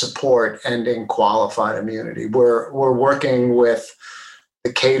that support ending qualified immunity. We're working with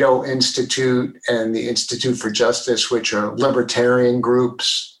the Cato Institute and the Institute for Justice, which are libertarian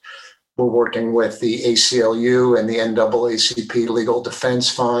groups. We're working with the ACLU and the NAACP Legal Defense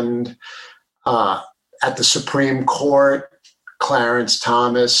Fund. At the Supreme Court, Clarence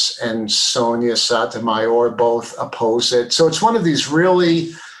Thomas and Sonia Sotomayor both oppose it. So it's one of these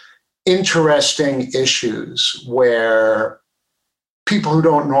really interesting issues where people who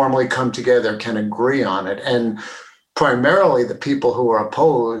don't normally come together can agree on it. And primarily the people who are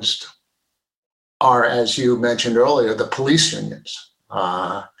opposed are, as you mentioned earlier, the police unions.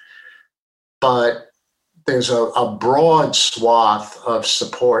 But there's a broad swath of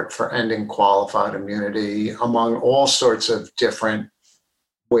support for ending qualified immunity among all sorts of different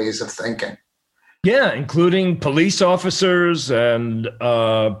ways of thinking. Yeah, including police officers and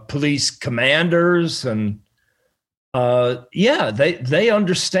police commanders. And they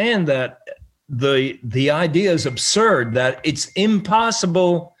understand that the idea is absurd, that it's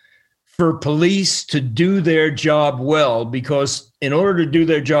impossible for police to do their job well, because in order to do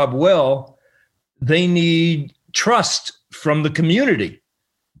their job well, they need trust from the community.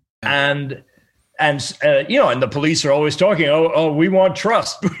 And the police are always talking, oh, we want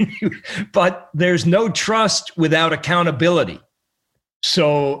trust. But there's no trust without accountability.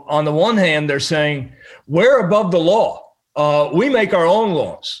 So on the one hand, they're saying, we're above the law. We make our own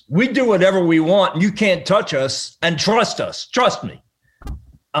laws. We do whatever we want. And you can't touch us, and trust us. Trust me.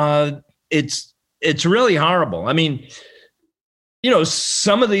 It's really horrible. I mean,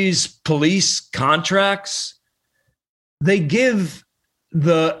 some of these police contracts, they give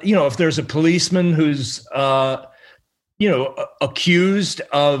if there's a policeman who's, accused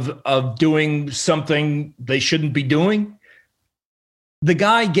of doing something they shouldn't be doing, the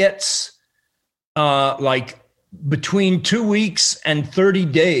guy gets between 2 weeks and 30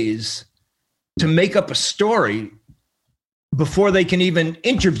 days to make up a story before they can even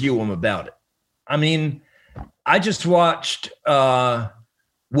interview them about it. I mean, I just watched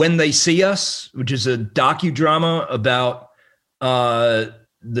When They See Us, which is a docudrama about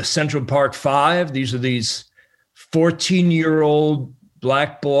the Central Park Five. These are these 14-year-old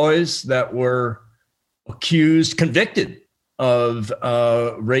black boys that were convicted of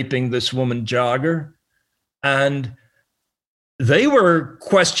raping this woman jogger. And they were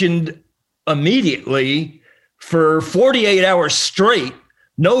questioned immediately for 48 hours straight.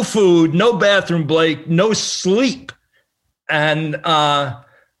 No food, no bathroom break, no sleep. And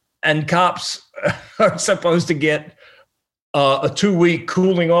cops are supposed to get a 2-week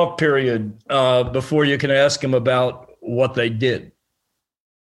cooling off period before you can ask them about what they did.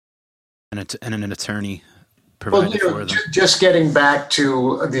 And an attorney provided for them. Just getting back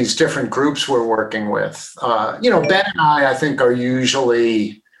to these different groups we're working with, Ben and I think, are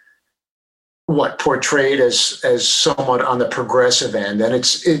usually portrayed as somewhat on the progressive end. And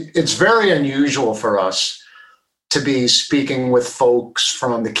it's very unusual for us to be speaking with folks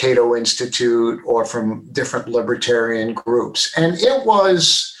from the Cato Institute or from different libertarian groups. And it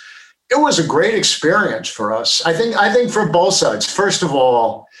was a great experience for us. I think for both sides. First of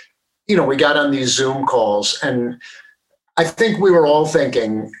all, we got on these Zoom calls, and I think we were all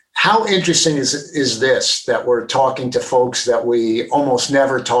thinking, how interesting is this, that we're talking to folks that we almost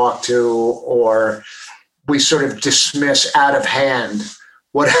never talk to, or we sort of dismiss out of hand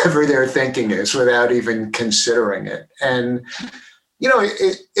whatever their thinking is without even considering it. And,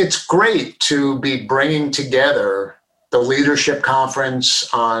 it's great to be bringing together the Leadership Conference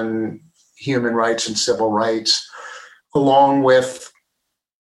on Human Rights and Civil Rights, along with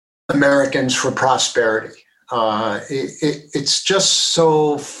Americans for Prosperity. It's just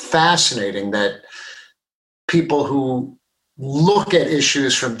so fascinating that people who look at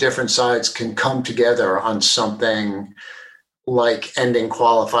issues from different sides can come together on something like ending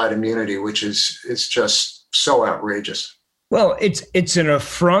qualified immunity, which is just so outrageous. Well, it's an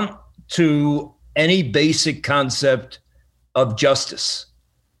affront to any basic concept of justice.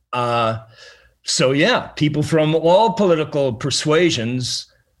 So yeah, people from all political persuasions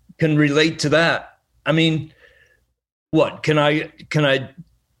can relate to that. I mean, what can I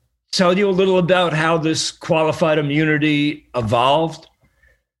tell you a little about how this qualified immunity evolved?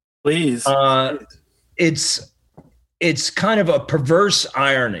 Please. It's kind of a perverse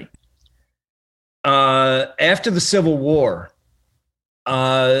irony. After the Civil War,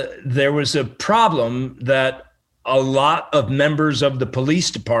 there was a problem that a lot of members of the police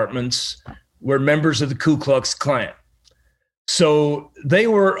departments were members of the Ku Klux Klan. So they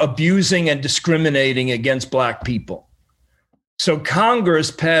were abusing and discriminating against black people. So Congress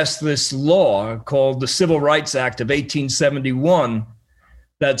passed this law called the Civil Rights Act of 1871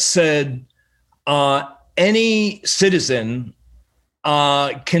 that said any citizen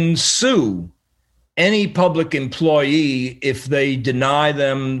can sue any public employee if they deny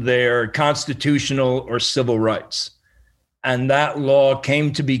them their constitutional or civil rights. And that law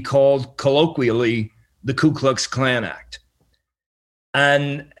came to be called colloquially the Ku Klux Klan Act.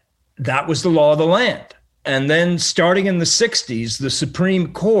 And that was the law of the land. And then starting in the 60s, the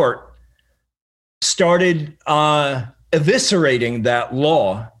Supreme Court started eviscerating that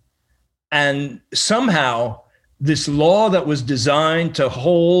law. And somehow this law that was designed to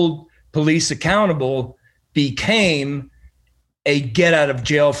hold police accountable became a get out of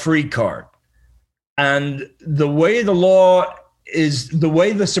jail free card. And the way the law is, the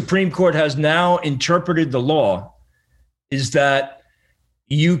way the Supreme Court has now interpreted the law is that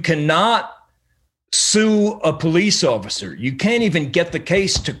you cannot sue a police officer. You can't even get the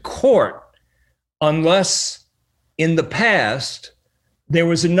case to court unless in the past there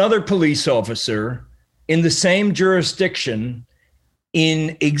was another police officer in the same jurisdiction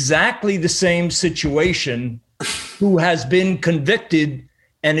in exactly the same situation who has been convicted,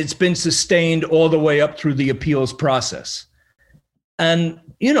 and it's been sustained all the way up through the appeals process. And,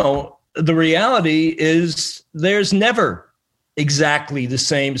 the reality is there's never exactly the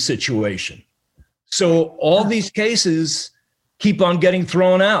same situation. So all these cases keep on getting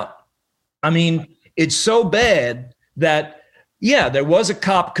thrown out. I mean, it's so bad that, yeah, there was a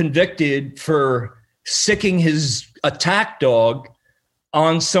cop convicted for sicking his attack dog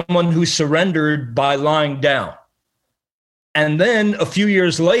on someone who surrendered by lying down. And then a few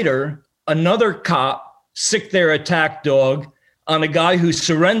years later, another cop sicked their attack dog on a guy who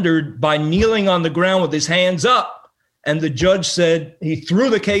surrendered by kneeling on the ground with his hands up. And the judge said he threw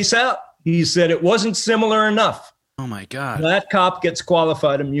the case out. He said it wasn't similar enough. Oh, my God. That cop gets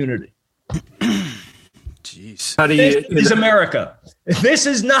qualified immunity. Jeez. How do you? This is America. This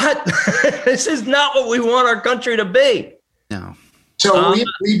is not. This is not what we want our country to be. No. So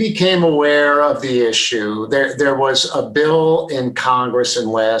we became aware of the issue. There was a bill in Congress in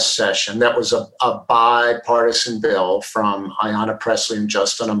last session that was a bipartisan bill from Ayanna Pressley and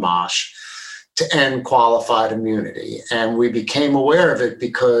Justin Amash to end qualified immunity. And we became aware of it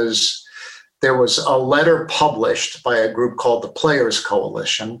because there was a letter published by a group called the Players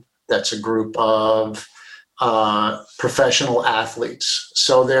Coalition. That's a group of professional athletes.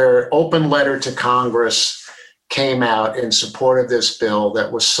 So their open letter to Congress came out in support of this bill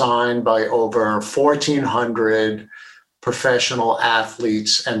that was signed by over 1,400 professional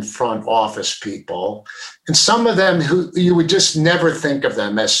athletes and front office people. And some of them who you would just never think of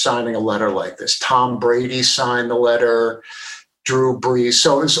them as signing a letter like this. Tom Brady signed the letter, Drew Brees.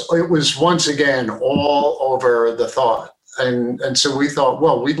 So it was once again all over the thought. And so we thought,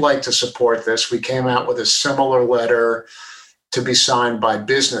 well, we'd like to support this. We came out with a similar letter to be signed by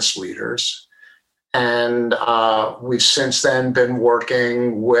business leaders. And we've since then been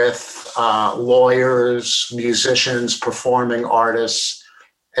working with lawyers, musicians, performing artists,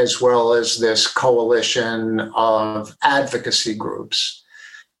 as well as this coalition of advocacy groups.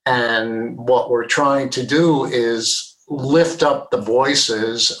 And what we're trying to do is lift up the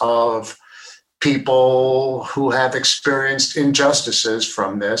voices of people who have experienced injustices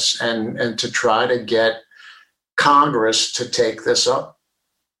from this and to try to get Congress to take this up.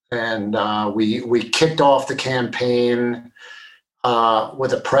 And we kicked off the campaign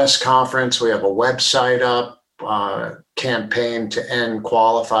with a press conference. We have a website up, campaign to end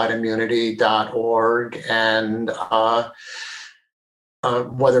qualifiedimmunity.org. And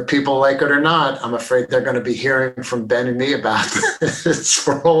whether people like it or not, I'm afraid they're going to be hearing from Ben and me about this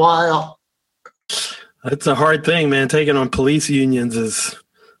for a while. It's a hard thing, man. Taking on police unions is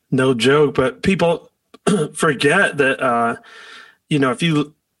no joke, but people forget that, if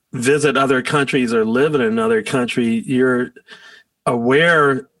you visit other countries or live in another country, you're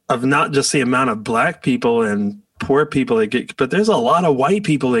aware of not just the amount of black people and poor people that get, but there's a lot of white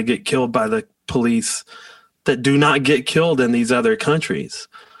people that get killed by the police that do not get killed in these other countries,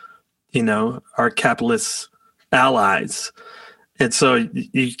 our capitalist allies. And so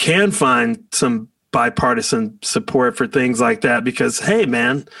you can find some bipartisan support for things like that because, hey,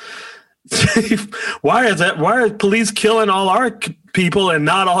 man, why are police killing all our people and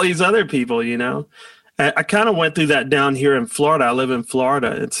not all these other people? I kind of went through that down here in Florida. I live in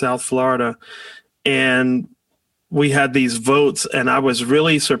Florida, in South Florida, and we had these votes, and I was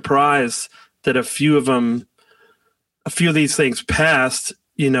really surprised that a few of these things passed.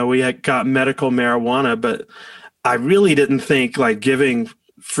 We had got medical marijuana, but I really didn't think like giving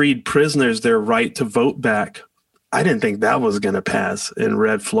freed prisoners their right to vote back, I didn't think that was going to pass in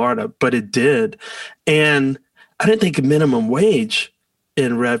red Florida, but it did. And I didn't think a minimum wage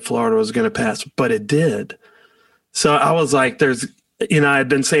in red Florida was going to pass, but it did. So I was like, I had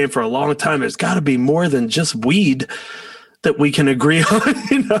been saying for a long time, there's got to be more than just weed that we can agree on,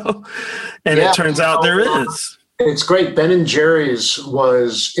 And it turns out there is. It's great. Ben & Jerry's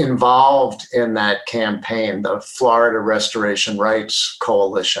was involved in that campaign, the Florida Restoration Rights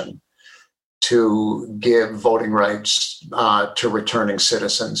Coalition, to give voting rights to returning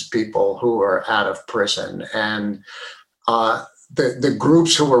citizens, people who are out of prison. And the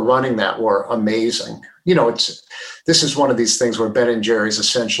groups who were running that were amazing. This is one of these things where Ben & Jerry's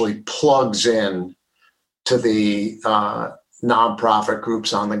essentially plugs in to the nonprofit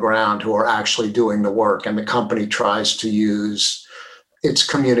groups on the ground who are actually doing the work. And the company tries to use its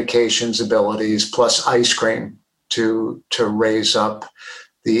communications abilities plus ice cream to raise up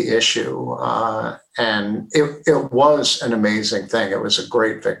the issue. And it was an amazing thing. It was a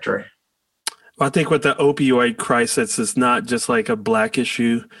great victory. Well, I think with the opioid crisis, it's not just like a black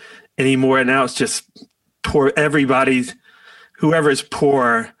issue anymore. Now it's just poor. Whoever's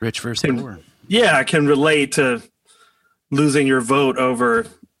poor. Rich versus poor. Yeah, can relate to losing your vote over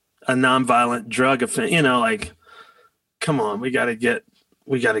a nonviolent drug offense. Come on, we got to get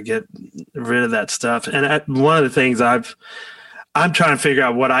rid of that stuff. And one of the things I'm trying to figure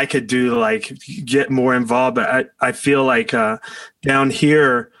out what I could do to like get more involved. But I feel like down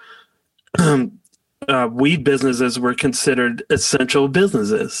here, weed businesses were considered essential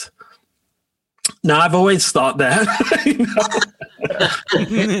businesses. Now, I've always thought that.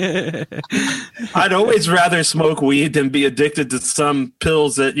 I'd always rather smoke weed than be addicted to some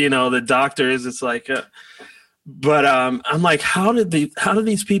pills that, the doctor is. It's like, but I'm like, how do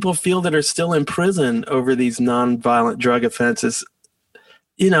these people feel that are still in prison over these nonviolent drug offenses?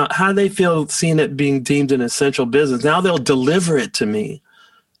 How do they feel seeing it being deemed an essential business? Now they'll deliver it to me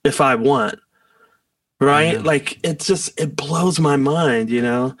if I want. right? Like it blows my mind, you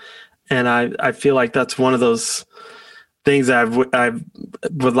know? And I feel like that's one of those things I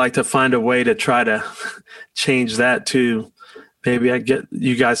would like to find a way to try to change that too. Maybe I get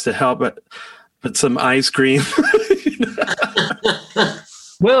you guys to help, but some ice cream.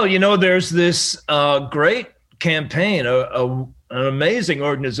 Well, you know, there's this great campaign, an amazing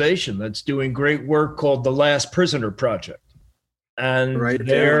organization that's doing great work called the Last Prisoner Project. And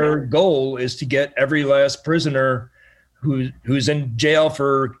their goal is to get every last prisoner who's in jail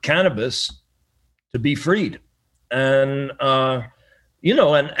for cannabis to be freed. And, you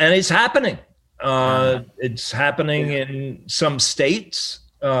know, and it's happening. It's happening in some states.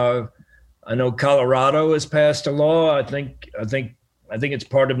 I know Colorado has passed a law. I think it's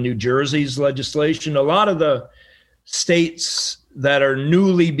part of New Jersey's legislation. A lot of the states that are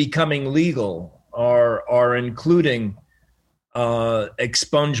newly becoming legal are including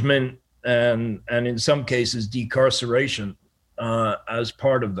expungement and in some cases decarceration as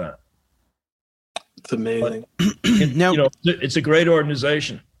part of that. It's amazing. Now, you know, it's a great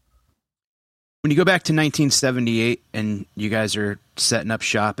organization. When you go back to 1978 and you guys are setting up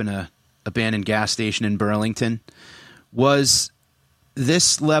shop in a abandoned gas station in Burlington, was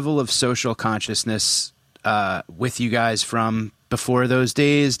this level of social consciousness with you guys from before those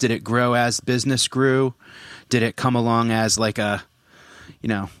days? Did it grow as business grew? Did it come along as like a, you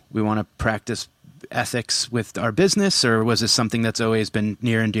know, we want to practice ethics with our business, or was this something that's always been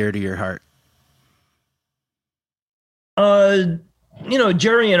near and dear to your heart? You know,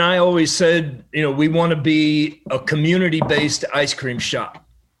 Jerry and I always said, you know, we want to be a community-based ice cream shop.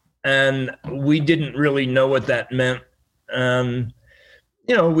 And we didn't really know what that meant. You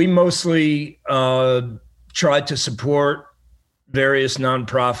know, we mostly tried to support various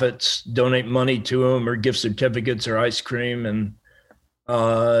nonprofits, donate money to them or gift certificates or ice cream. And,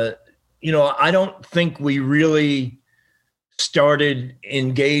 you know, I don't think we really started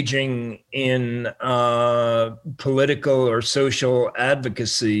engaging in political or social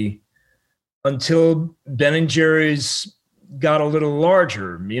advocacy until Ben & Jerry's got a little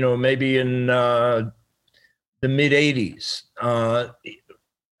larger, you know, maybe in the mid 80s.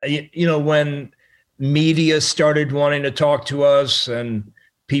 You know, when media started wanting to talk to us and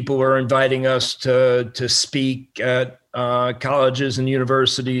people were inviting us to speak at colleges and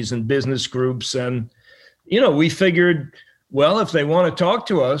universities and business groups. And, you know, we figured, well, if they want to talk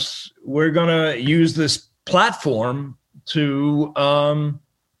to us, we're going to use this platform to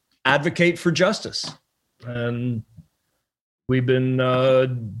advocate for justice. And we've been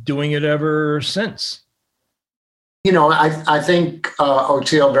doing it ever since. You know, I think,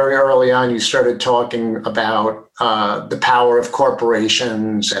 Oteil, very early on, you started talking about the power of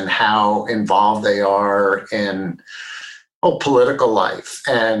corporations and how involved they are in political life.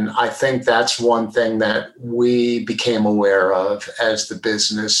 And I think that's one thing that we became aware of as the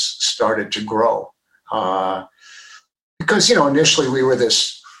business started to grow. Because, you know, initially we were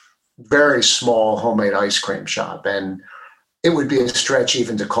this very small homemade ice cream shop, and it would be a stretch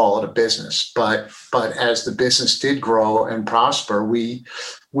even to call it a business. But as the business did grow and prosper, we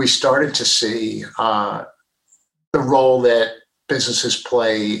started to see the role that businesses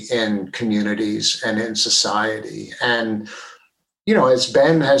play in communities and in society. And, you know, as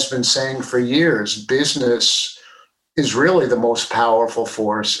Ben has been saying for years, business is really the most powerful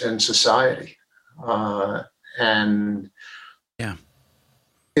force in society. And yeah,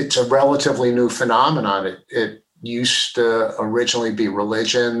 it's a relatively new phenomenon. It used to originally be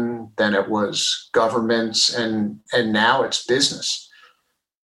religion, then it was governments, and now it's business.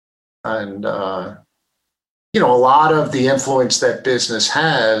 And, you know, a lot of the influence that business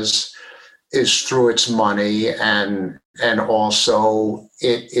has is through its money, and also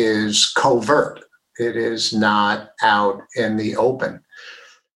it is covert. It is not out in the open.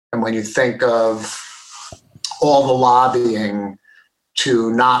 And when you think of all the lobbying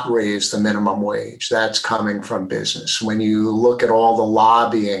to not raise the minimum wage, that's coming from business. When you look at all the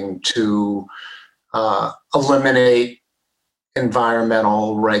lobbying to eliminate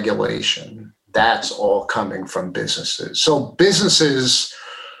environmental regulation, that's all coming from businesses. So businesses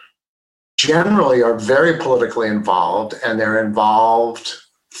generally are very politically involved, and they're involved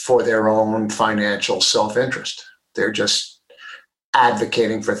for their own financial self-interest. They're just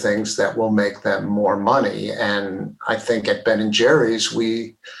advocating for things that will make them more money. And I think at Ben & Jerry's,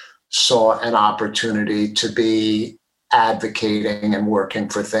 we saw an opportunity to be advocating and working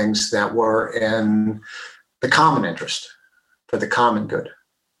for things that were in the common interest, for the common good.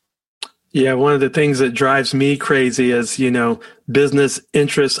 Yeah, one of the things that drives me crazy is, business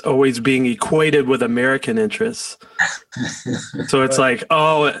interests always being equated with American interests. So it's like,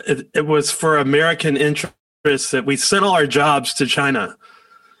 it was for American interests that we sent all our jobs to China.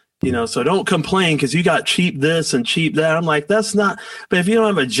 So don't complain because you got cheap this and cheap that. I'm like, that's not. But if you don't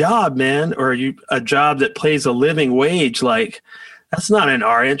have a job, man, or a job that pays a living wage, like that's not in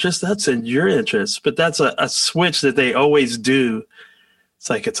our interest. That's in your interest. But that's a switch that they always do. It's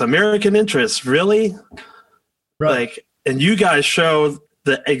like, it's American interest, really? Right. Like, and you guys show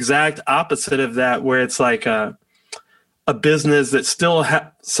the exact opposite of that, where it's like a business that still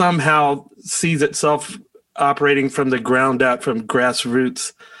somehow sees itself operating from the ground up, from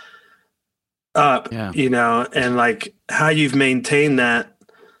grassroots up, and like how you've maintained that.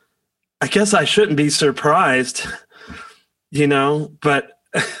 I guess I shouldn't be surprised, but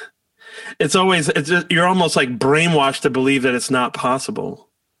you're almost like brainwashed to believe that it's not possible.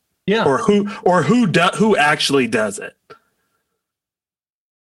 Yeah. Or who actually does it.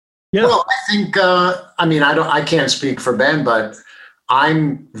 Yeah. Well, I think, I can't speak for Ben, but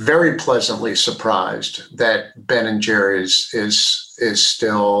I'm very pleasantly surprised that Ben & Jerry's is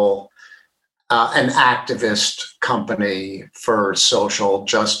still an activist company for social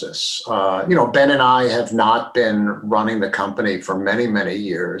justice. Ben and I have not been running the company for many, many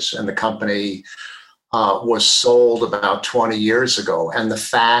years, and the company was sold about 20 years ago. And the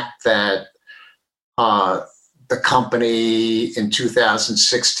fact that the company in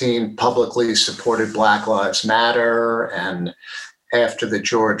 2016 publicly supported Black Lives Matter, and after the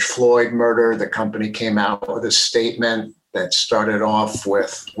George Floyd murder, the company came out with a statement that started off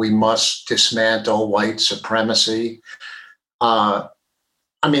with, "We must dismantle white supremacy."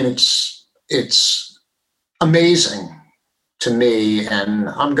 It's amazing to me, and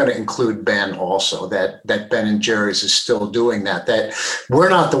I'm going to include Ben also, that Ben & Jerry's is still doing that. That we're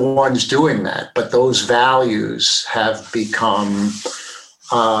not the ones doing that, but those values have become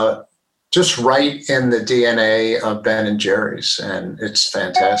just right in the DNA of Ben & Jerry's, and it's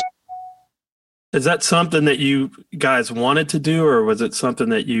fantastic. Is that something that you guys wanted to do, or was it something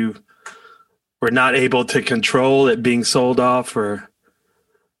that you were not able to control it being sold off? Or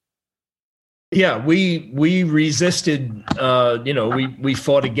yeah, we resisted. We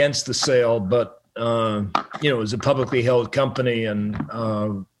fought against the sale, but it was a publicly held company,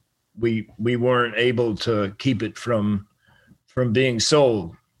 and we weren't able to keep it from being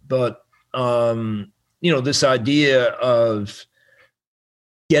sold. But this idea of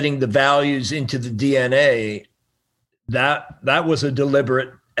getting the values into the DNA, that was a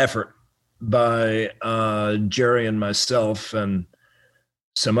deliberate effort by Jerry and myself and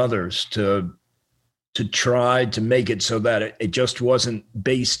some others to try to make it so that it just wasn't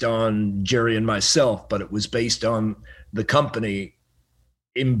based on Jerry and myself, but it was based on the company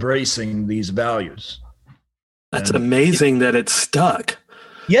embracing these values. That's amazing that it stuck.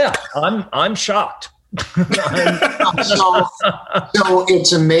 Yeah, I'm shocked. So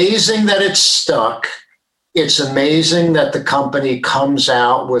it's amazing that it's stuck. It's amazing that the company comes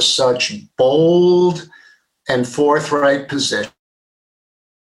out with such bold and forthright positions.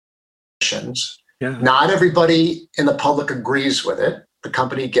 Yeah. Not everybody in the public agrees with it. The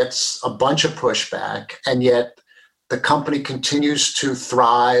company gets a bunch of pushback, and yet the company continues to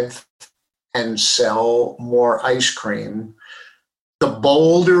thrive and sell more ice cream. The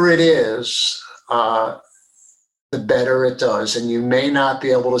bolder it is, the better it does. And you may not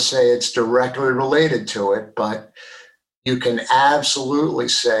be able to say it's directly related to it, but you can absolutely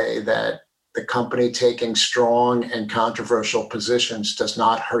say that the company taking strong and controversial positions does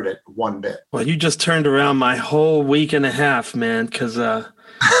not hurt it one bit. Well, you just turned around my whole week and a half, man, because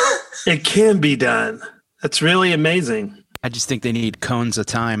it can be done. That's really amazing. I just think they need cones of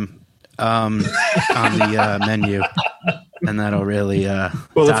time on the menu, and that'll really dot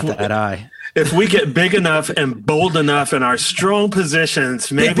that I. If we get big enough and bold enough in our strong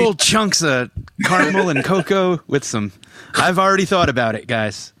positions, maybe... Big bold chunks of caramel and cocoa with some... I've already thought about it,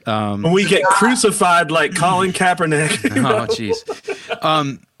 guys. When we get crucified like Colin Kaepernick. Oh, jeez.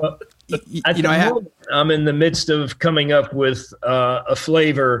 I'm in the midst of coming up with a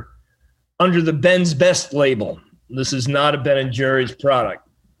flavor under the Ben's Best label. This is not a Ben & Jerry's product,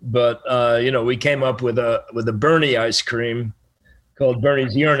 but we came up with a Bernie ice cream called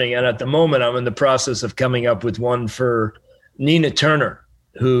Bernie's Yearning, and at the moment I'm in the process of coming up with one for Nina Turner,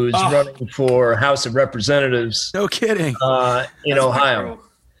 who's running for House of Representatives. No kidding. In Ohio.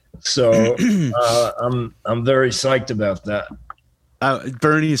 So I'm very psyched about that.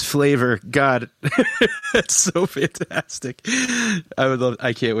 Bernie's flavor. God, that's so fantastic.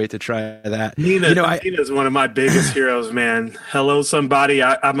 I can't wait to try that. Nina's one of my biggest heroes, man. Hello, somebody.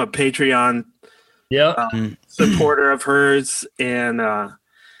 I'm a Patreon supporter of hers, and I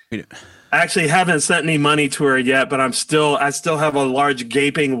actually haven't sent any money to her yet, but I still have a large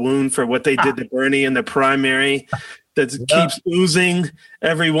gaping wound for what they did to Bernie in the primary that keeps oozing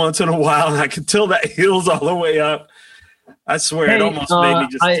every once in a while, and I can tell that heals all the way up. I swear, it almost made me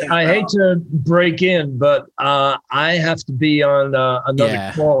just. I hate to break in, but I have to be on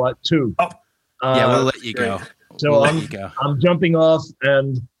another call at 2. We'll let you go. So I'm jumping off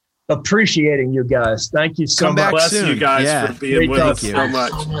and appreciating you guys. Thank you so much. Bless you guys for being with us so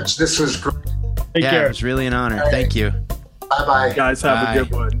much. This was great. Take care. It was really an honor. Thank you. Bye-bye. Guys, have a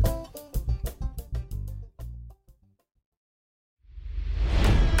good one.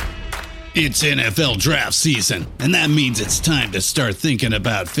 It's NFL draft season, and that means it's time to start thinking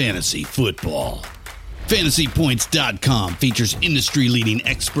about fantasy football. FantasyPoints.com features industry-leading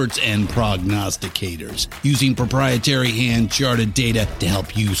experts and prognosticators using proprietary hand-charted data to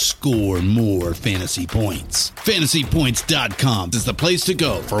help you score more fantasy points. FantasyPoints.com is the place to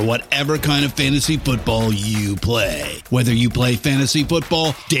go for whatever kind of fantasy football you play. Whether you play fantasy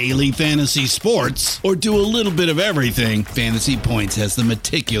football, daily fantasy sports, or do a little bit of everything, Fantasy Points has the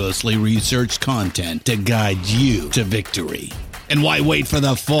meticulously researched content to guide you to victory. And why wait for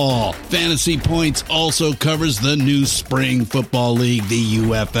the fall? Fantasy Points also covers the new spring football league, the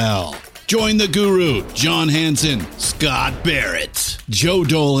UFL. Join the guru, John Hansen, Scott Barrett, Joe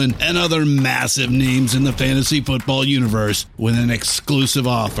Dolan, and other massive names in the fantasy football universe with an exclusive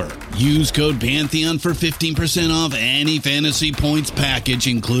offer. Use code Pantheon for 15% off any Fantasy Points package,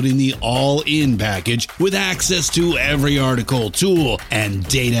 including the all-in package, with access to every article, tool, and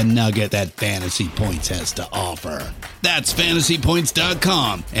data nugget that Fantasy Points has to offer. That's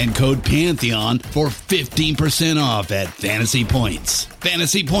FantasyPoints.com and code Pantheon for 15% off at Fantasy Points.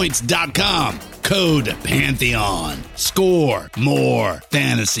 FantasyPoints.com, code Pantheon. Score more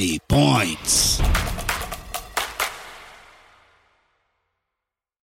fantasy points.